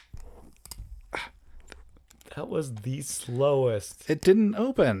on. That was the slowest. It didn't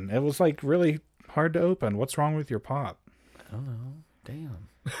open. It was like really hard to open. What's wrong with your pop? I don't know. Damn.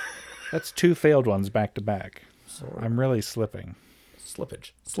 That's 2 failed ones back to back. Sorry. I'm really slipping.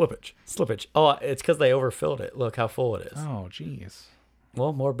 Slippage. Oh, it's because they overfilled it. Look how full it is. Oh, jeez.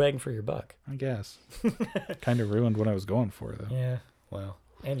 Well, more bang for your buck. I guess. Kind of ruined what I was going for, though. Yeah, well,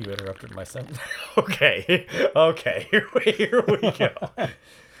 and you interrupted my sentence. Okay, here we go.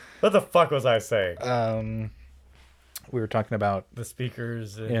 What the fuck was I saying? We were talking about the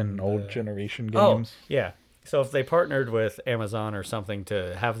speakers in old generation games. Oh, yeah. So if they partnered with Amazon or something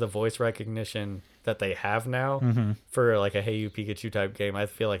to have the voice recognition that they have now for like a Hey You Pikachu type game, I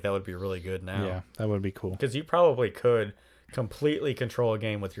feel like that would be really good now. Yeah, that would be cool. Because you probably could completely control a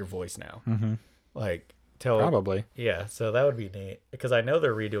game with your voice now. Probably. Yeah, so that would be neat. Because I know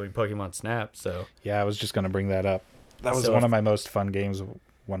they're redoing Pokemon Snap, so... Yeah, I was just going to bring that up. That was one of my most fun games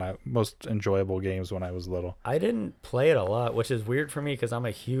most enjoyable games when I was little. I didn't play it a lot, which is weird for me because I'm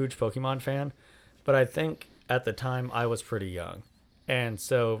a huge Pokemon fan. But I think at the time I was pretty young. And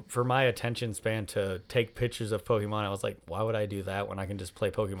so for my attention span to take pictures of Pokemon, I was like, why would I do that when I can just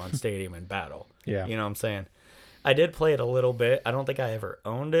play Pokemon Stadium and battle? Yeah. You know what I'm saying? I did play it a little bit. I don't think I ever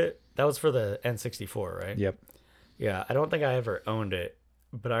owned it. That was for the N64, right? Yep. Yeah, I don't think I ever owned it,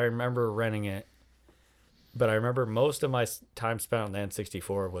 but I remember renting it. But I remember most of my time spent on the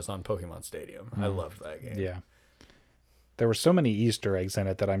N64 was on Pokemon Stadium. I loved that game. Yeah. There were so many Easter eggs in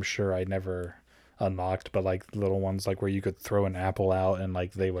it that I'm sure I never unlocked, but like little ones like where you could throw an apple out and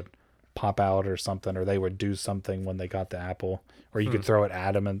like they would pop out or something, or they would do something when they got the apple, or you could throw it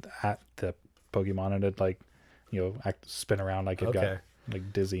at them and at the Pokemon and it like, spin around like it got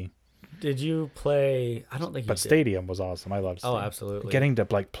like dizzy. Did you play? I don't think you But did. Stadium was awesome. I loved Stadium. Oh, absolutely. Getting to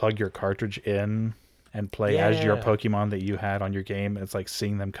like plug your cartridge in and play as your Pokemon that you had on your game. It's like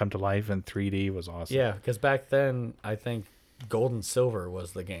seeing them come to life in 3D was awesome. Yeah, because back then, I think Gold and Silver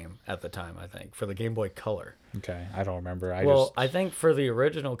was the game at the time, I think, for the Game Boy Color. Okay, I don't remember. I think for the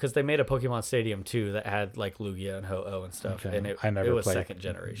original, because they made a Pokemon Stadium 2 that had like Lugia and Ho-Oh and stuff, Okay. and it was played second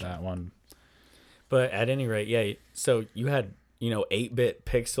generation. that one. But at any rate, yeah, so you had, 8-bit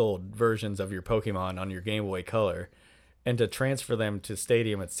pixel versions of your Pokemon on your Game Boy Color, and to transfer them to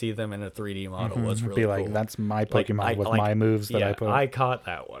Stadium and see them in a 3D model was really Be cool. like, that's my Pokemon with my moves that I put. I caught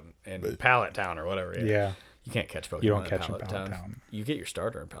that one in Pallet Town or whatever. Yeah. You can't catch Pokemon You don't in catch in Pallet Pallet Town. Town. You get your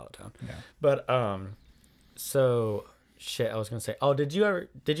starter in Pallet Town. Yeah. But so shit, I was gonna say. Oh, did you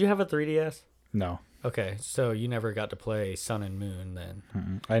have a 3DS? No. Okay, so you never got to play Sun and Moon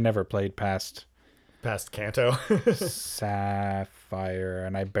then, I never played past Kanto. Sapphire,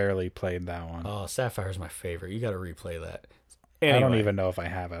 and I barely played that one. Oh, Sapphire's my favorite. You got to replay that. I don't Anyway, even know if I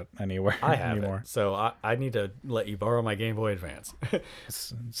have it anywhere I have anymore. it, so I need to let you borrow my Game Boy Advance.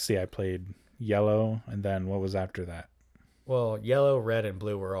 See, I played Yellow, and then what was after that? Well, Yellow, Red, and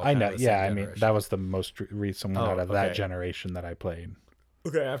Blue were all. I kind know. of the Yeah, same I mean generation. that was the most recent one Oh, out of that okay. generation that I played.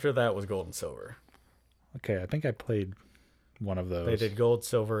 Okay, after that was Gold and Silver. Okay, I think I played one of those. They did Gold,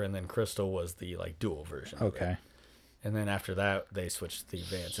 Silver, and then Crystal was the like dual version. of it. Okay. And then after that, they switched to the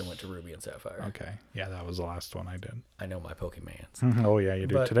Advance and went to Ruby and Sapphire. Okay. Yeah, that was the last one I did. I know my Pokemans. Oh yeah, you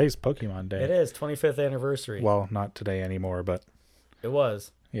do. But Today's Pokemon Day. It is 25th anniversary. Well, not today anymore, but It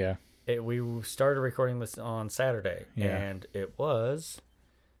was. yeah. We started recording this on Saturday, Yeah. and it was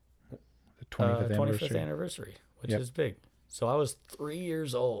The 25th 25th anniversary. anniversary, which Yep. is big. So I was 3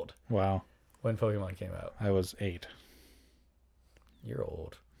 years old Wow. when Pokemon came out. I was 8. You're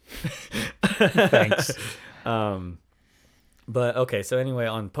old. Thanks. But okay, so anyway,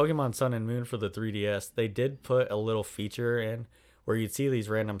 on Pokemon Sun and Moon for the 3DS, they did put a little feature in where you'd see these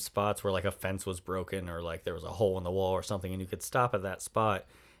random spots where like a fence was broken or like there was a hole in the wall or something, and you could stop at that spot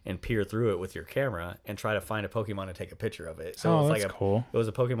and peer through it with your camera and try to find a Pokemon and take a picture of it. So Oh, it was that's like cool. It was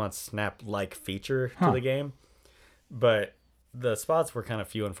a Pokemon Snap like feature to Huh. the game. But the spots were kind of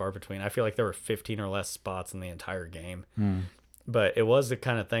few and far between. I feel like there were 15 or less spots in the entire game. But it was the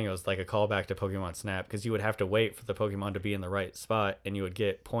kind of thing, it was like a callback to Pokemon Snap, because you would have to wait for the Pokemon to be in the right spot, and you would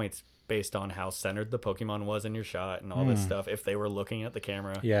get points based on how centered the Pokemon was in your shot and all this stuff if they were looking at the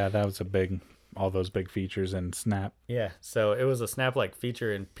camera. Yeah, that was all those big features in Snap. Yeah, so it was a Snap-like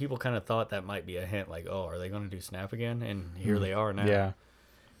feature, and people kind of thought that might be a hint, like, oh, are they going to do Snap again? And here they are now. Yeah.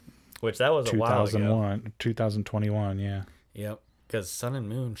 Which that was a while ago. 2021, yeah. Yep, because Sun and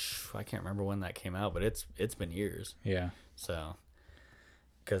Moon, I can't remember when that came out, but it's been years. Yeah. So,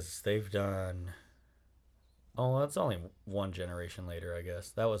 because they've done, oh, that's only one generation later, I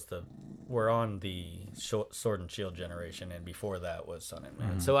guess. We're on the Sword and Shield generation, and before that was Sun and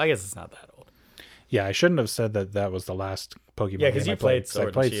Moon. So I guess it's not that old. Yeah, I shouldn't have said that was the last Pokemon Yeah, 'cause game you I played 'cause I Sword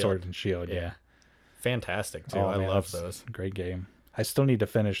and played Shield. Sword and Shield, yeah. Fantastic, too. Oh, I man, love that's those. a great game. I still need to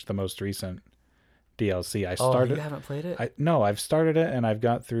finish the most recent DLC. I Oh, started you haven't played it? No, I've started it and I've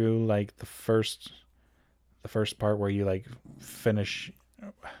got through like the first part where you like finish.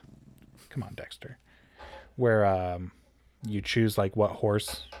 Come on, Dexter. Where you choose like what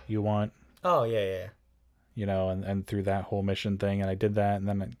horse you want, Oh, yeah. and through that whole mission thing, and I did that, and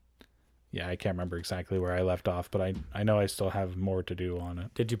then I can't remember exactly where I left off, but I know I still have more to do on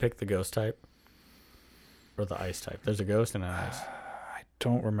it. Did you pick the ghost type? Or the ice type? There's a ghost and an ice. I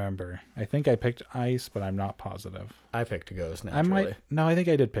don't remember. I think I picked ice, but I'm not positive. I picked a ghost, I naturally. think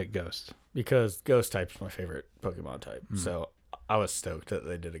I did pick ghost. Because ghost type's my favorite Pokemon type. So I was stoked that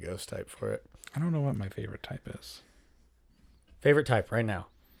they did a ghost type for it. I don't know what my favorite type is. Favorite type right now?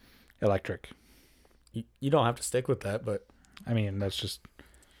 Electric. You don't have to stick with that, but I mean, that's just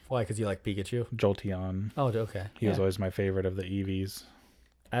why? Because you like Pikachu? Jolteon. Oh, okay. He was always my favorite of the Eevees.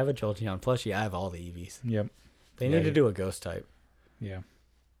 I have a Jolteon plushie. I have all the Eevees. Yep. They need to do a ghost type. Yeah.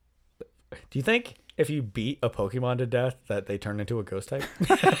 Do you think if you beat a Pokemon to death that they turn into a ghost type?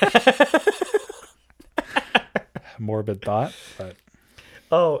 Morbid thought, but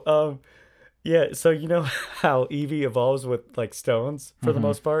Yeah, so you know how Eevee evolves with like stones for the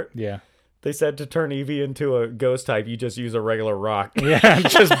most part? Yeah. They said to turn Eevee into a ghost type, you just use a regular rock. Yeah,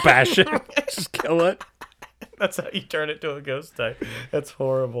 just bash it. Just kill it. That's how you turn it to a ghost type. That's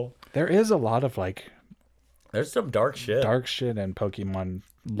horrible. There is a lot of like There's some dark shit. dark shit in Pokemon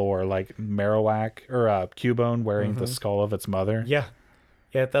lore, like Marowak or Cubone wearing the skull of its mother. Yeah.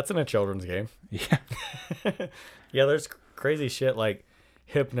 Yeah, that's in a children's game. Yeah. Yeah, there's crazy shit like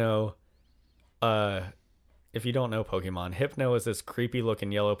Hypno. If you don't know Pokemon, Hypno is this creepy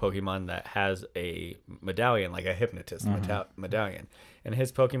looking yellow Pokemon that has a medallion, like a hypnotist medallion. And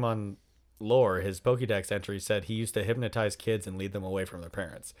his Pokemon lore, his Pokédex entry said he used to hypnotize kids and lead them away from their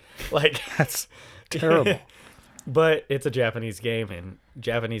parents. Like, That's terrible. but it's a Japanese game, and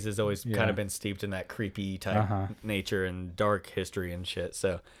Japanese has always Yeah. kind of been steeped in that creepy type nature and dark history and shit.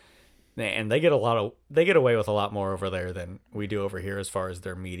 So, and they get away with a lot more over there than we do over here as far as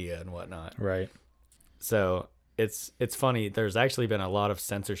their media and whatnot. Right. So it's funny. There's actually been a lot of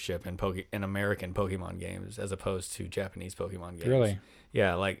censorship in American Pokemon games as opposed to Japanese Pokemon games. Really?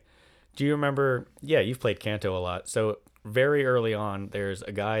 Yeah. Like, do you remember? Yeah, you've played Kanto a lot. So very early on, there's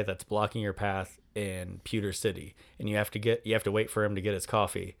a guy that's blocking your path in Pewter City, and you have to wait for him to get his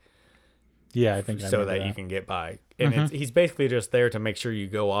coffee Yeah, I think I so remember that you can get by. And he's basically just there to make sure you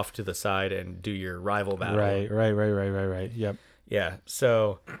go off to the side and do your rival battle. Right. Yep. Yeah.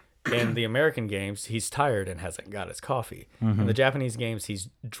 So in the American games, he's tired and hasn't got his coffee. In the Japanese games, he's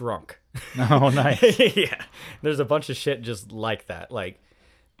drunk. Oh, nice. Yeah. There's a bunch of shit just like that. Like,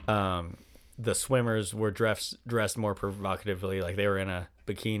 the swimmers were dressed more provocatively. Like, they were in a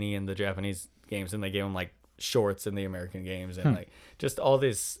bikini in the Japanese games, and they gave them like shorts in the American games, and like just all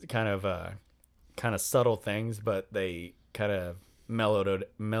these kind of subtle things, but they kind of mellowed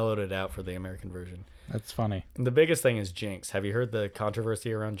it out for the American version. That's funny. And the biggest thing is Jinx. Have you heard the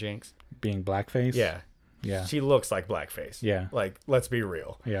controversy around Jinx? Being blackface? Yeah. Yeah. She looks like blackface. Yeah. Like, let's be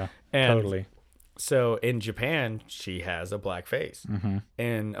real. Yeah. And totally. so in Japan, she has a black face.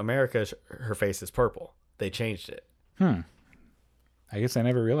 In America, her face is purple. They changed it. I guess I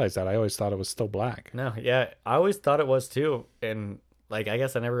never realized that. I always thought it was still black. No, yeah. I always thought it was too. And like, I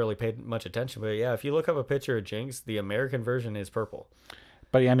guess I never really paid much attention. But yeah, if you look up a picture of Jinx, the American version is purple.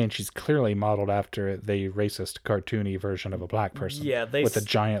 But yeah, I mean, she's clearly modeled after the racist, cartoony version of a black person. Yeah, with the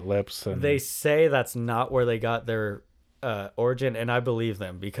giant lips. And they say that's not where they got their origin, and I believe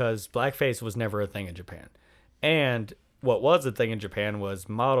them because blackface was never a thing in Japan. And what was a thing in Japan was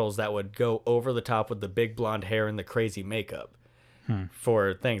models that would go over the top with the big blonde hair and the crazy makeup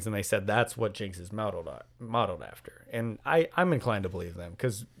for things, and they said that's what Jinx is modeled after. And I'm inclined to believe them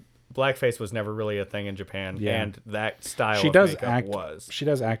because blackface was never really a thing in Japan, and that style of makeup was. She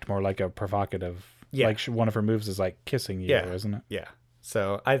does act more like a provocative. Yeah. Like one of her moves is like kissing you, isn't it? Yeah.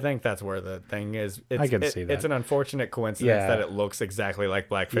 So I think that's where the thing is. I can see that. It's an unfortunate coincidence that it looks exactly like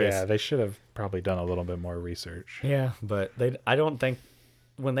blackface. Yeah, they should have probably done a little bit more research. Yeah, but I don't think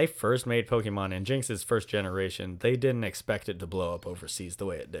when they first made Pokemon in Jinx's first generation, they didn't expect it to blow up overseas the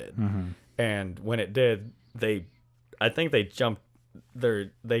way it did. And when it did, I think they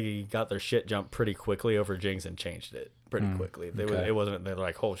they got their shit jumped pretty quickly over Jinx and changed it pretty quickly. It wasn't, they're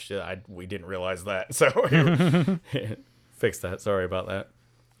like, oh shit, we didn't realize that. So fix that. Sorry about that.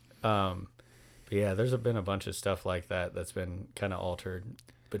 But yeah, there's been a bunch of stuff like that that's been kind of altered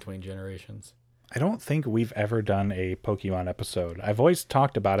between generations. I don't think we've ever done a Pokemon episode. I've always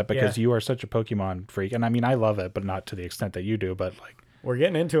talked about it because you are such a Pokemon freak. And I mean, I love it, but not to the extent that you do. But like, we're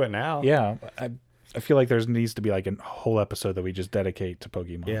getting into it now. Yeah. I feel like there needs to be like a whole episode that we just dedicate to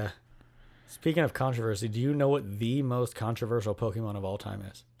Pokemon. Yeah. Speaking of controversy, do you know what the most controversial Pokemon of all time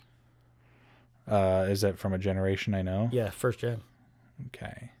is? Is it from a generation I know? Yeah, first gen.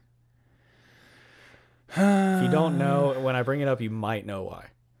 Okay. If you don't know, when I bring it up, you might know why.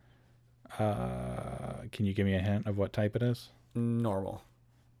 Can you give me a hint of what type it is? Normal.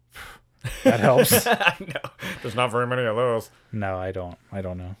 That helps. I know. There's not very many of those. No, I don't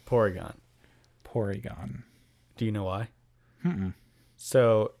know. Porygon. Porygon. Do you know why?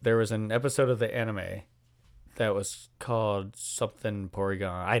 So there was an episode of the anime that was called something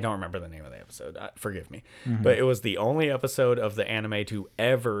Porygon. I don't remember the name of the episode. Forgive me. But it was the only episode of the anime to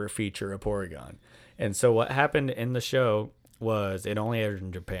ever feature a Porygon. And so what happened in the show was it only aired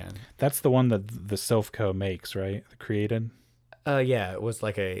in Japan. That's the one that the Silphco makes, right? Created? Yeah, it was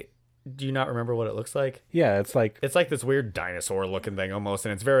like do you not remember what it looks like? Yeah, it's like this weird dinosaur looking thing almost,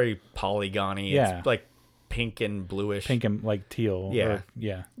 and it's very polygony. Yeah. It's like pink and bluish. Pink and like teal. Yeah.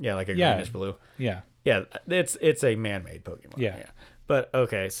 Yeah, like a greenish blue. Yeah. Yeah, it's a man-made Pokemon. Yeah. But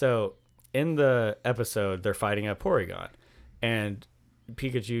okay, so in the episode, they're fighting a Porygon, and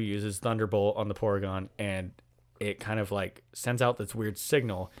Pikachu uses Thunderbolt on the Porygon, and it kind of like sends out this weird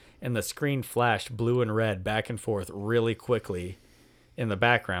signal, and the screen flashed blue and red back and forth really quickly in the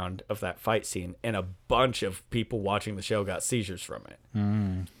background of that fight scene, and a bunch of people watching the show got seizures from it.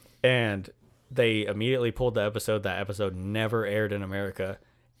 And they immediately pulled the episode. That episode never aired in America,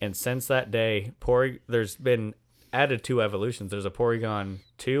 and since that day, there's been added 2 evolutions. There's a Porygon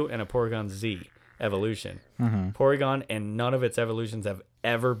 2 and a Porygon Z evolution. Porygon and none of its evolutions have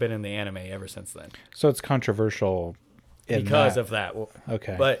ever been in the anime ever since then. So it's controversial Because of that.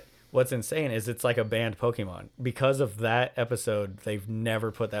 Okay. But what's insane is it's like a banned Pokemon. Because of that episode, they've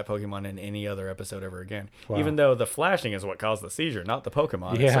never put that Pokemon in any other episode ever again. Wow. Even though the flashing is what caused the seizure, not the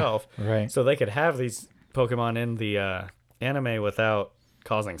Pokemon itself. Right. So they could have these Pokemon in the anime without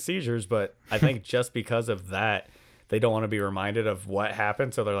causing seizures, but I think just because of that, they don't want to be reminded of what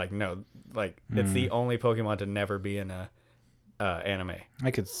happened. So they're like, no, like it's the only Pokemon to never be in a anime.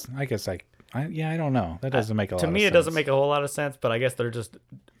 I don't know. That doesn't make a lot of sense. To me, it doesn't make a whole lot of sense, but I guess they're just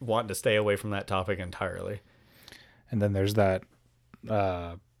wanting to stay away from that topic entirely. And then there's that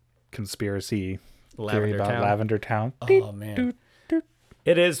conspiracy theory about Town. Lavender Town. Oh, man.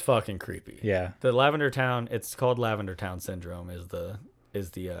 It is fucking creepy. Yeah. The Lavender Town, it's called Lavender Town Syndrome is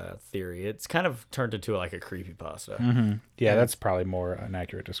the theory. It's kind of turned into like a creepypasta. Yeah, that's probably more an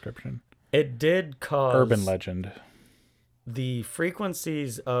accurate description. It did cause... Urban legend. The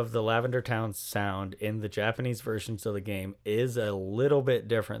frequencies of the Lavender Town sound in the Japanese versions of the game is a little bit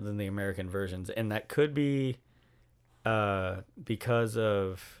different than the American versions, and that could be because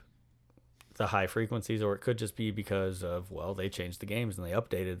of the high frequencies, or it could just be because of, well, they changed the games and they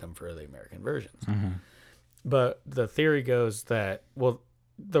updated them for the American versions. But the theory goes that, well,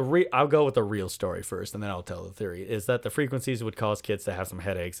 I'll go with the real story first, and then I'll tell the theory, is that the frequencies would cause kids to have some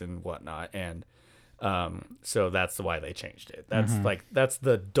headaches and whatnot, and so that's why they changed it. That's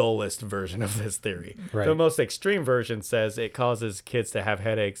the dullest version of this theory. Right. The most extreme version says it causes kids to have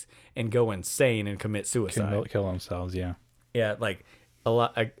headaches and go insane and commit suicide. Kill themselves, yeah. Yeah, like a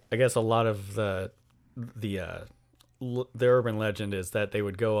lot. I guess a lot of the urban legend is that they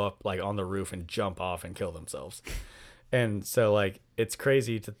would go up like on the roof and jump off and kill themselves. And so like it's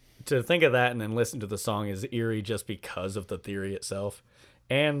crazy to think of that, and then listen to the song is eerie just because of the theory itself.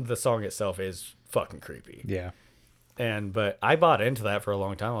 And the song itself is fucking creepy. Yeah. But I bought into that for a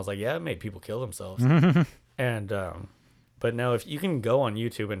long time. I was like, yeah, it made people kill themselves. And but no, if you can go on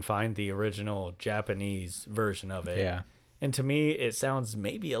YouTube and find the original Japanese version of it. Yeah. And to me it sounds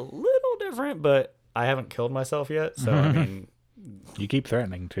maybe a little different, but I haven't killed myself yet. So I mean, you keep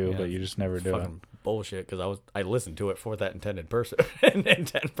threatening to, yeah, but you just never do it. Fucking bullshit, because I listened to it for that intended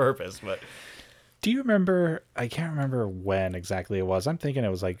purpose. But do you remember? I can't remember when exactly it was. I'm thinking it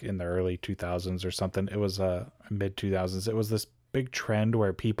was like in the early 2000s or something. It was mid 2000s. It was this big trend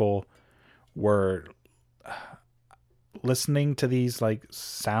where people were listening to these like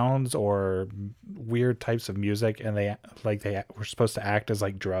sounds or weird types of music, and they were supposed to act as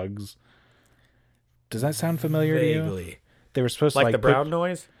like drugs. Does that sound familiar to you? They were supposed to like the brown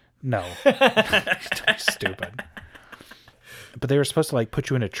noise? No. Stupid. But they were supposed to like put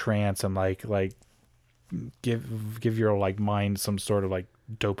you in a trance and like give your like mind some sort of like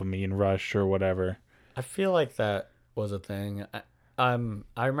dopamine rush or whatever. I feel like that was a thing. I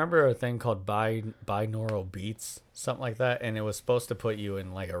remember a thing called binaural beats, something like that, and it was supposed to put you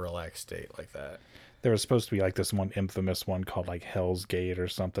in like a relaxed state like that. There was supposed to be like this one infamous one called like Hell's Gate or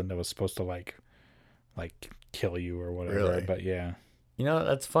something that was supposed to like kill you or whatever. Really? But yeah. You know,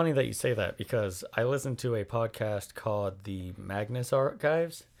 that's funny that you say that, because I listened to a podcast called the Magnus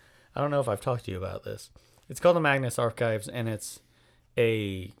Archives. I don't know if I've talked to you about this. It's called the Magnus Archives, and it's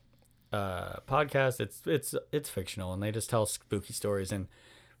a podcast. It's fictional, and they just tell spooky stories. And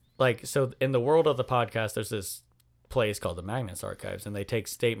like, so in the world of the podcast, there's this place called the Magnus Archives, and they take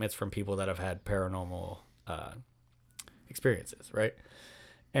statements from people that have had paranormal experiences, right?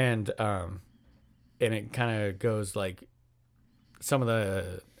 And it kind of goes like, some of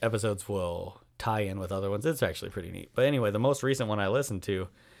the episodes will tie in with other ones. It's actually pretty neat. But anyway, the most recent one I listened to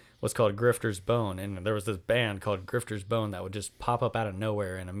was called Grifter's Bone. And there was this band called Grifter's Bone that would just pop up out of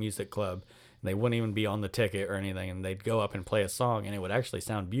nowhere in a music club. And they wouldn't even be on the ticket or anything. And they'd go up and play a song, and it would actually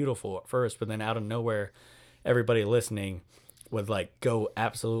sound beautiful at first. But then out of nowhere, everybody listening would like go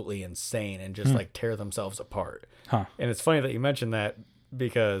absolutely insane and just like tear themselves apart. Huh. And it's funny that you mentioned that,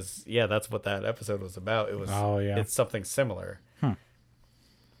 because yeah, that's what that episode was about. It was, it's something similar.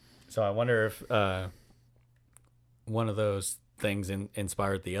 So I wonder if one of those things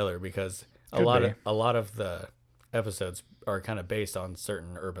inspired the other, because a lot of the episodes are kind of based on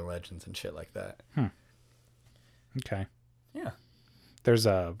certain urban legends and shit like that. Okay. Yeah. There's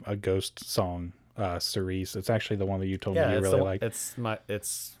a ghost song, Cerise. It's actually the one that you told me you it's really like.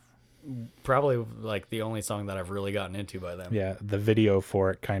 It's probably like the only song that I've really gotten into by them. Yeah, the video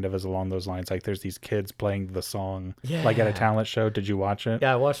for it kind of is along those lines. Like there's these kids playing the song like at a talent show. Did you watch it?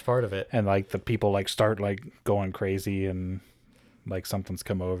 Yeah, I watched part of it. And like the people like start like going crazy and like something's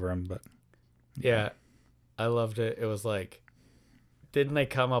come over them. But yeah, I loved it. It was like, didn't they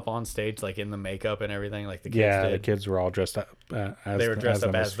come up on stage like in the makeup and everything? Like the kids did? The kids were all dressed up. They were dressed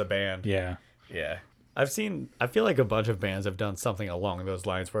up as the band. Yeah. Yeah. I feel like a bunch of bands have done something along those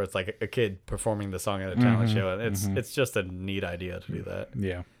lines where it's like a kid performing the song at a talent show. And it's just a neat idea to do that.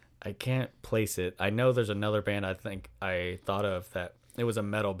 Yeah. I can't place it. I know there's another band I think I thought of that it was a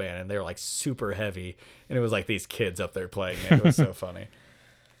metal band and they were like super heavy and it was like these kids up there playing it. It was so funny.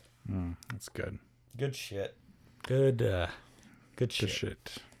 That's good. Good shit. Good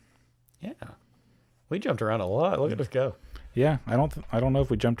shit. Yeah. We jumped around a lot. Look at us go. Yeah, I don't know if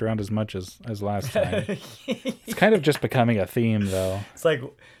we jumped around as much as last time. It's kind of just becoming a theme, though. It's like,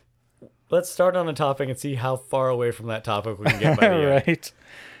 let's start on a topic and see how far away from that topic we can get by the end. Right.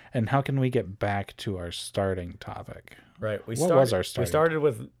 And how can we get back to our starting topic? Right. What was our starting? We started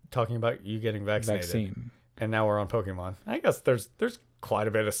with talking about you getting vaccinated. Vaccine. And now we're on Pokemon. I guess there's quite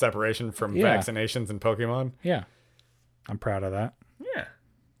a bit of separation from vaccinations and Pokemon. Yeah. I'm proud of that. Yeah.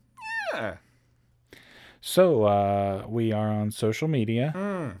 Yeah. So, we are on social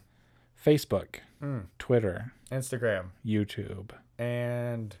media. Facebook, Twitter, Instagram, YouTube.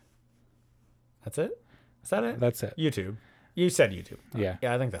 And that's it? Is that it? That's it. YouTube. You said YouTube. Yeah.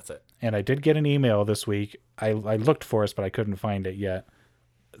 Yeah, I think that's it. And I did get an email this week. I looked for us, but I couldn't find it yet,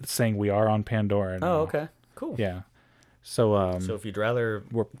 saying we are on Pandora now. Oh, okay. Cool. Yeah. So so if you'd rather,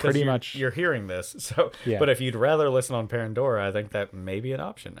 we're pretty much you're hearing this. So yeah. But if you'd rather listen on Pandora, I think that may be an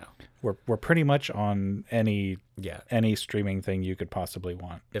option now. We're pretty much on any streaming thing you could possibly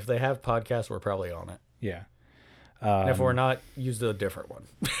want. If they have podcasts, we're probably on it. Yeah. And if we're not, use a different one.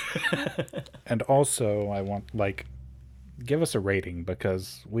 And also, I want give us a rating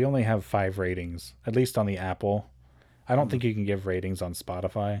because we only have 5 ratings, at least on the Apple. I don't think you can give ratings on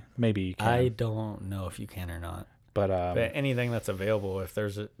Spotify. Maybe you can. I don't know if you can or not. But anything that's available, if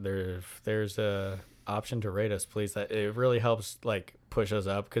there's a option to rate us, please. That it really helps push us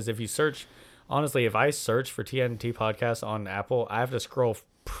up. Because if you search, honestly, if I search for TNT Podcast on Apple, I have to scroll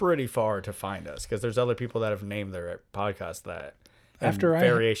pretty far to find us because there's other people that have named their podcast that.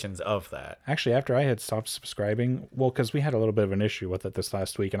 Variations of that. Actually, after I had stopped subscribing, because we had a little bit of an issue with it this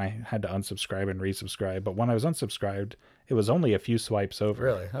last week, and I had to unsubscribe and resubscribe. But when I was unsubscribed, it was only a few swipes over.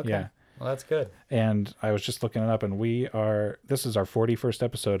 Really? Okay. Yeah. Well, that's good. And I was just looking it up, and this is our 41st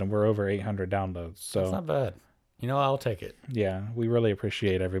episode, and we're over 800 downloads. So that's not bad. I'll take it. Yeah, we really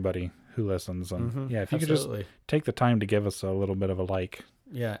appreciate everybody who listens. And if you could just take the time to give us a little bit of a like.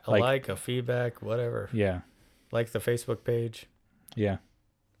 Yeah, a feedback, whatever. Yeah. Like the Facebook page. Yeah.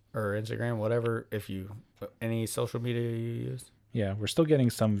 Or Instagram, whatever, any social media you use. Yeah, we're still getting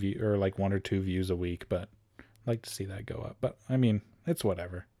some view or 1 or 2 views a week, but I'd like to see that go up. But I mean, it's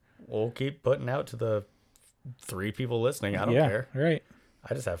whatever. We'll keep putting out to the 3 people listening. I don't care. Right.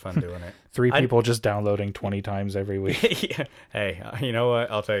 I just have fun doing it. 3 people just downloading 20 times every week. Yeah. Hey, you know what?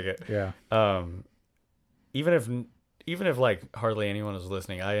 I'll take it. Yeah. Even if hardly anyone is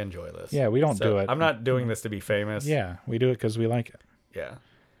listening, I enjoy this. Yeah, we don't do it. I'm not doing this to be famous. Yeah, we do it because we like it. Yeah.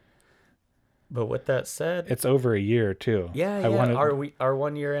 But with that said, it's over a year too. Yeah. Our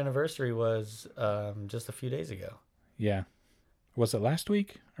 1 year anniversary was just a few days ago. Yeah. Was it last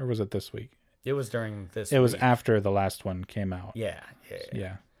week or was it this week? It was during this. It was after the last one came out. Yeah.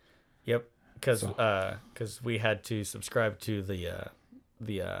 Yep. Because we had to subscribe to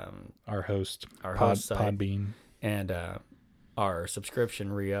our host site, Podbean, and our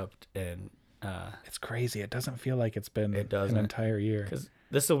subscription re-upped, and it's crazy. It doesn't feel like it's been an entire year. Because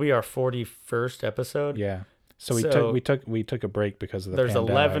this will be our 41st episode. Yeah. So we took a break because of the pandemic. There's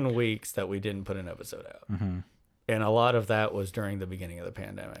 11 weeks that we didn't put an episode out. Mm-hmm. And a lot of that was during the beginning of the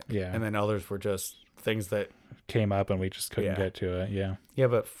pandemic. Yeah. And then others were just things that came up and we just couldn't get to it. Yeah. Yeah,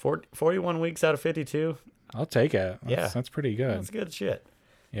 but 41 weeks out of 52. I'll take it. That's pretty good. That's good shit.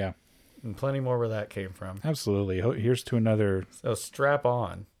 Yeah. And plenty more where that came from. Absolutely. Here's to another. So strap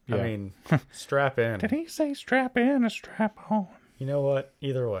on. Yeah. I mean, strap in. Did he say strap in or strap on? You know what?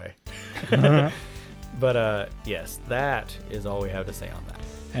 Either way. But yes, that is all we have to say on that.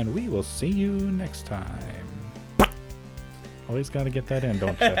 And we will see you next time. Always got to get that in,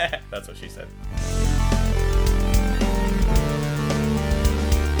 don't you? That's what she said.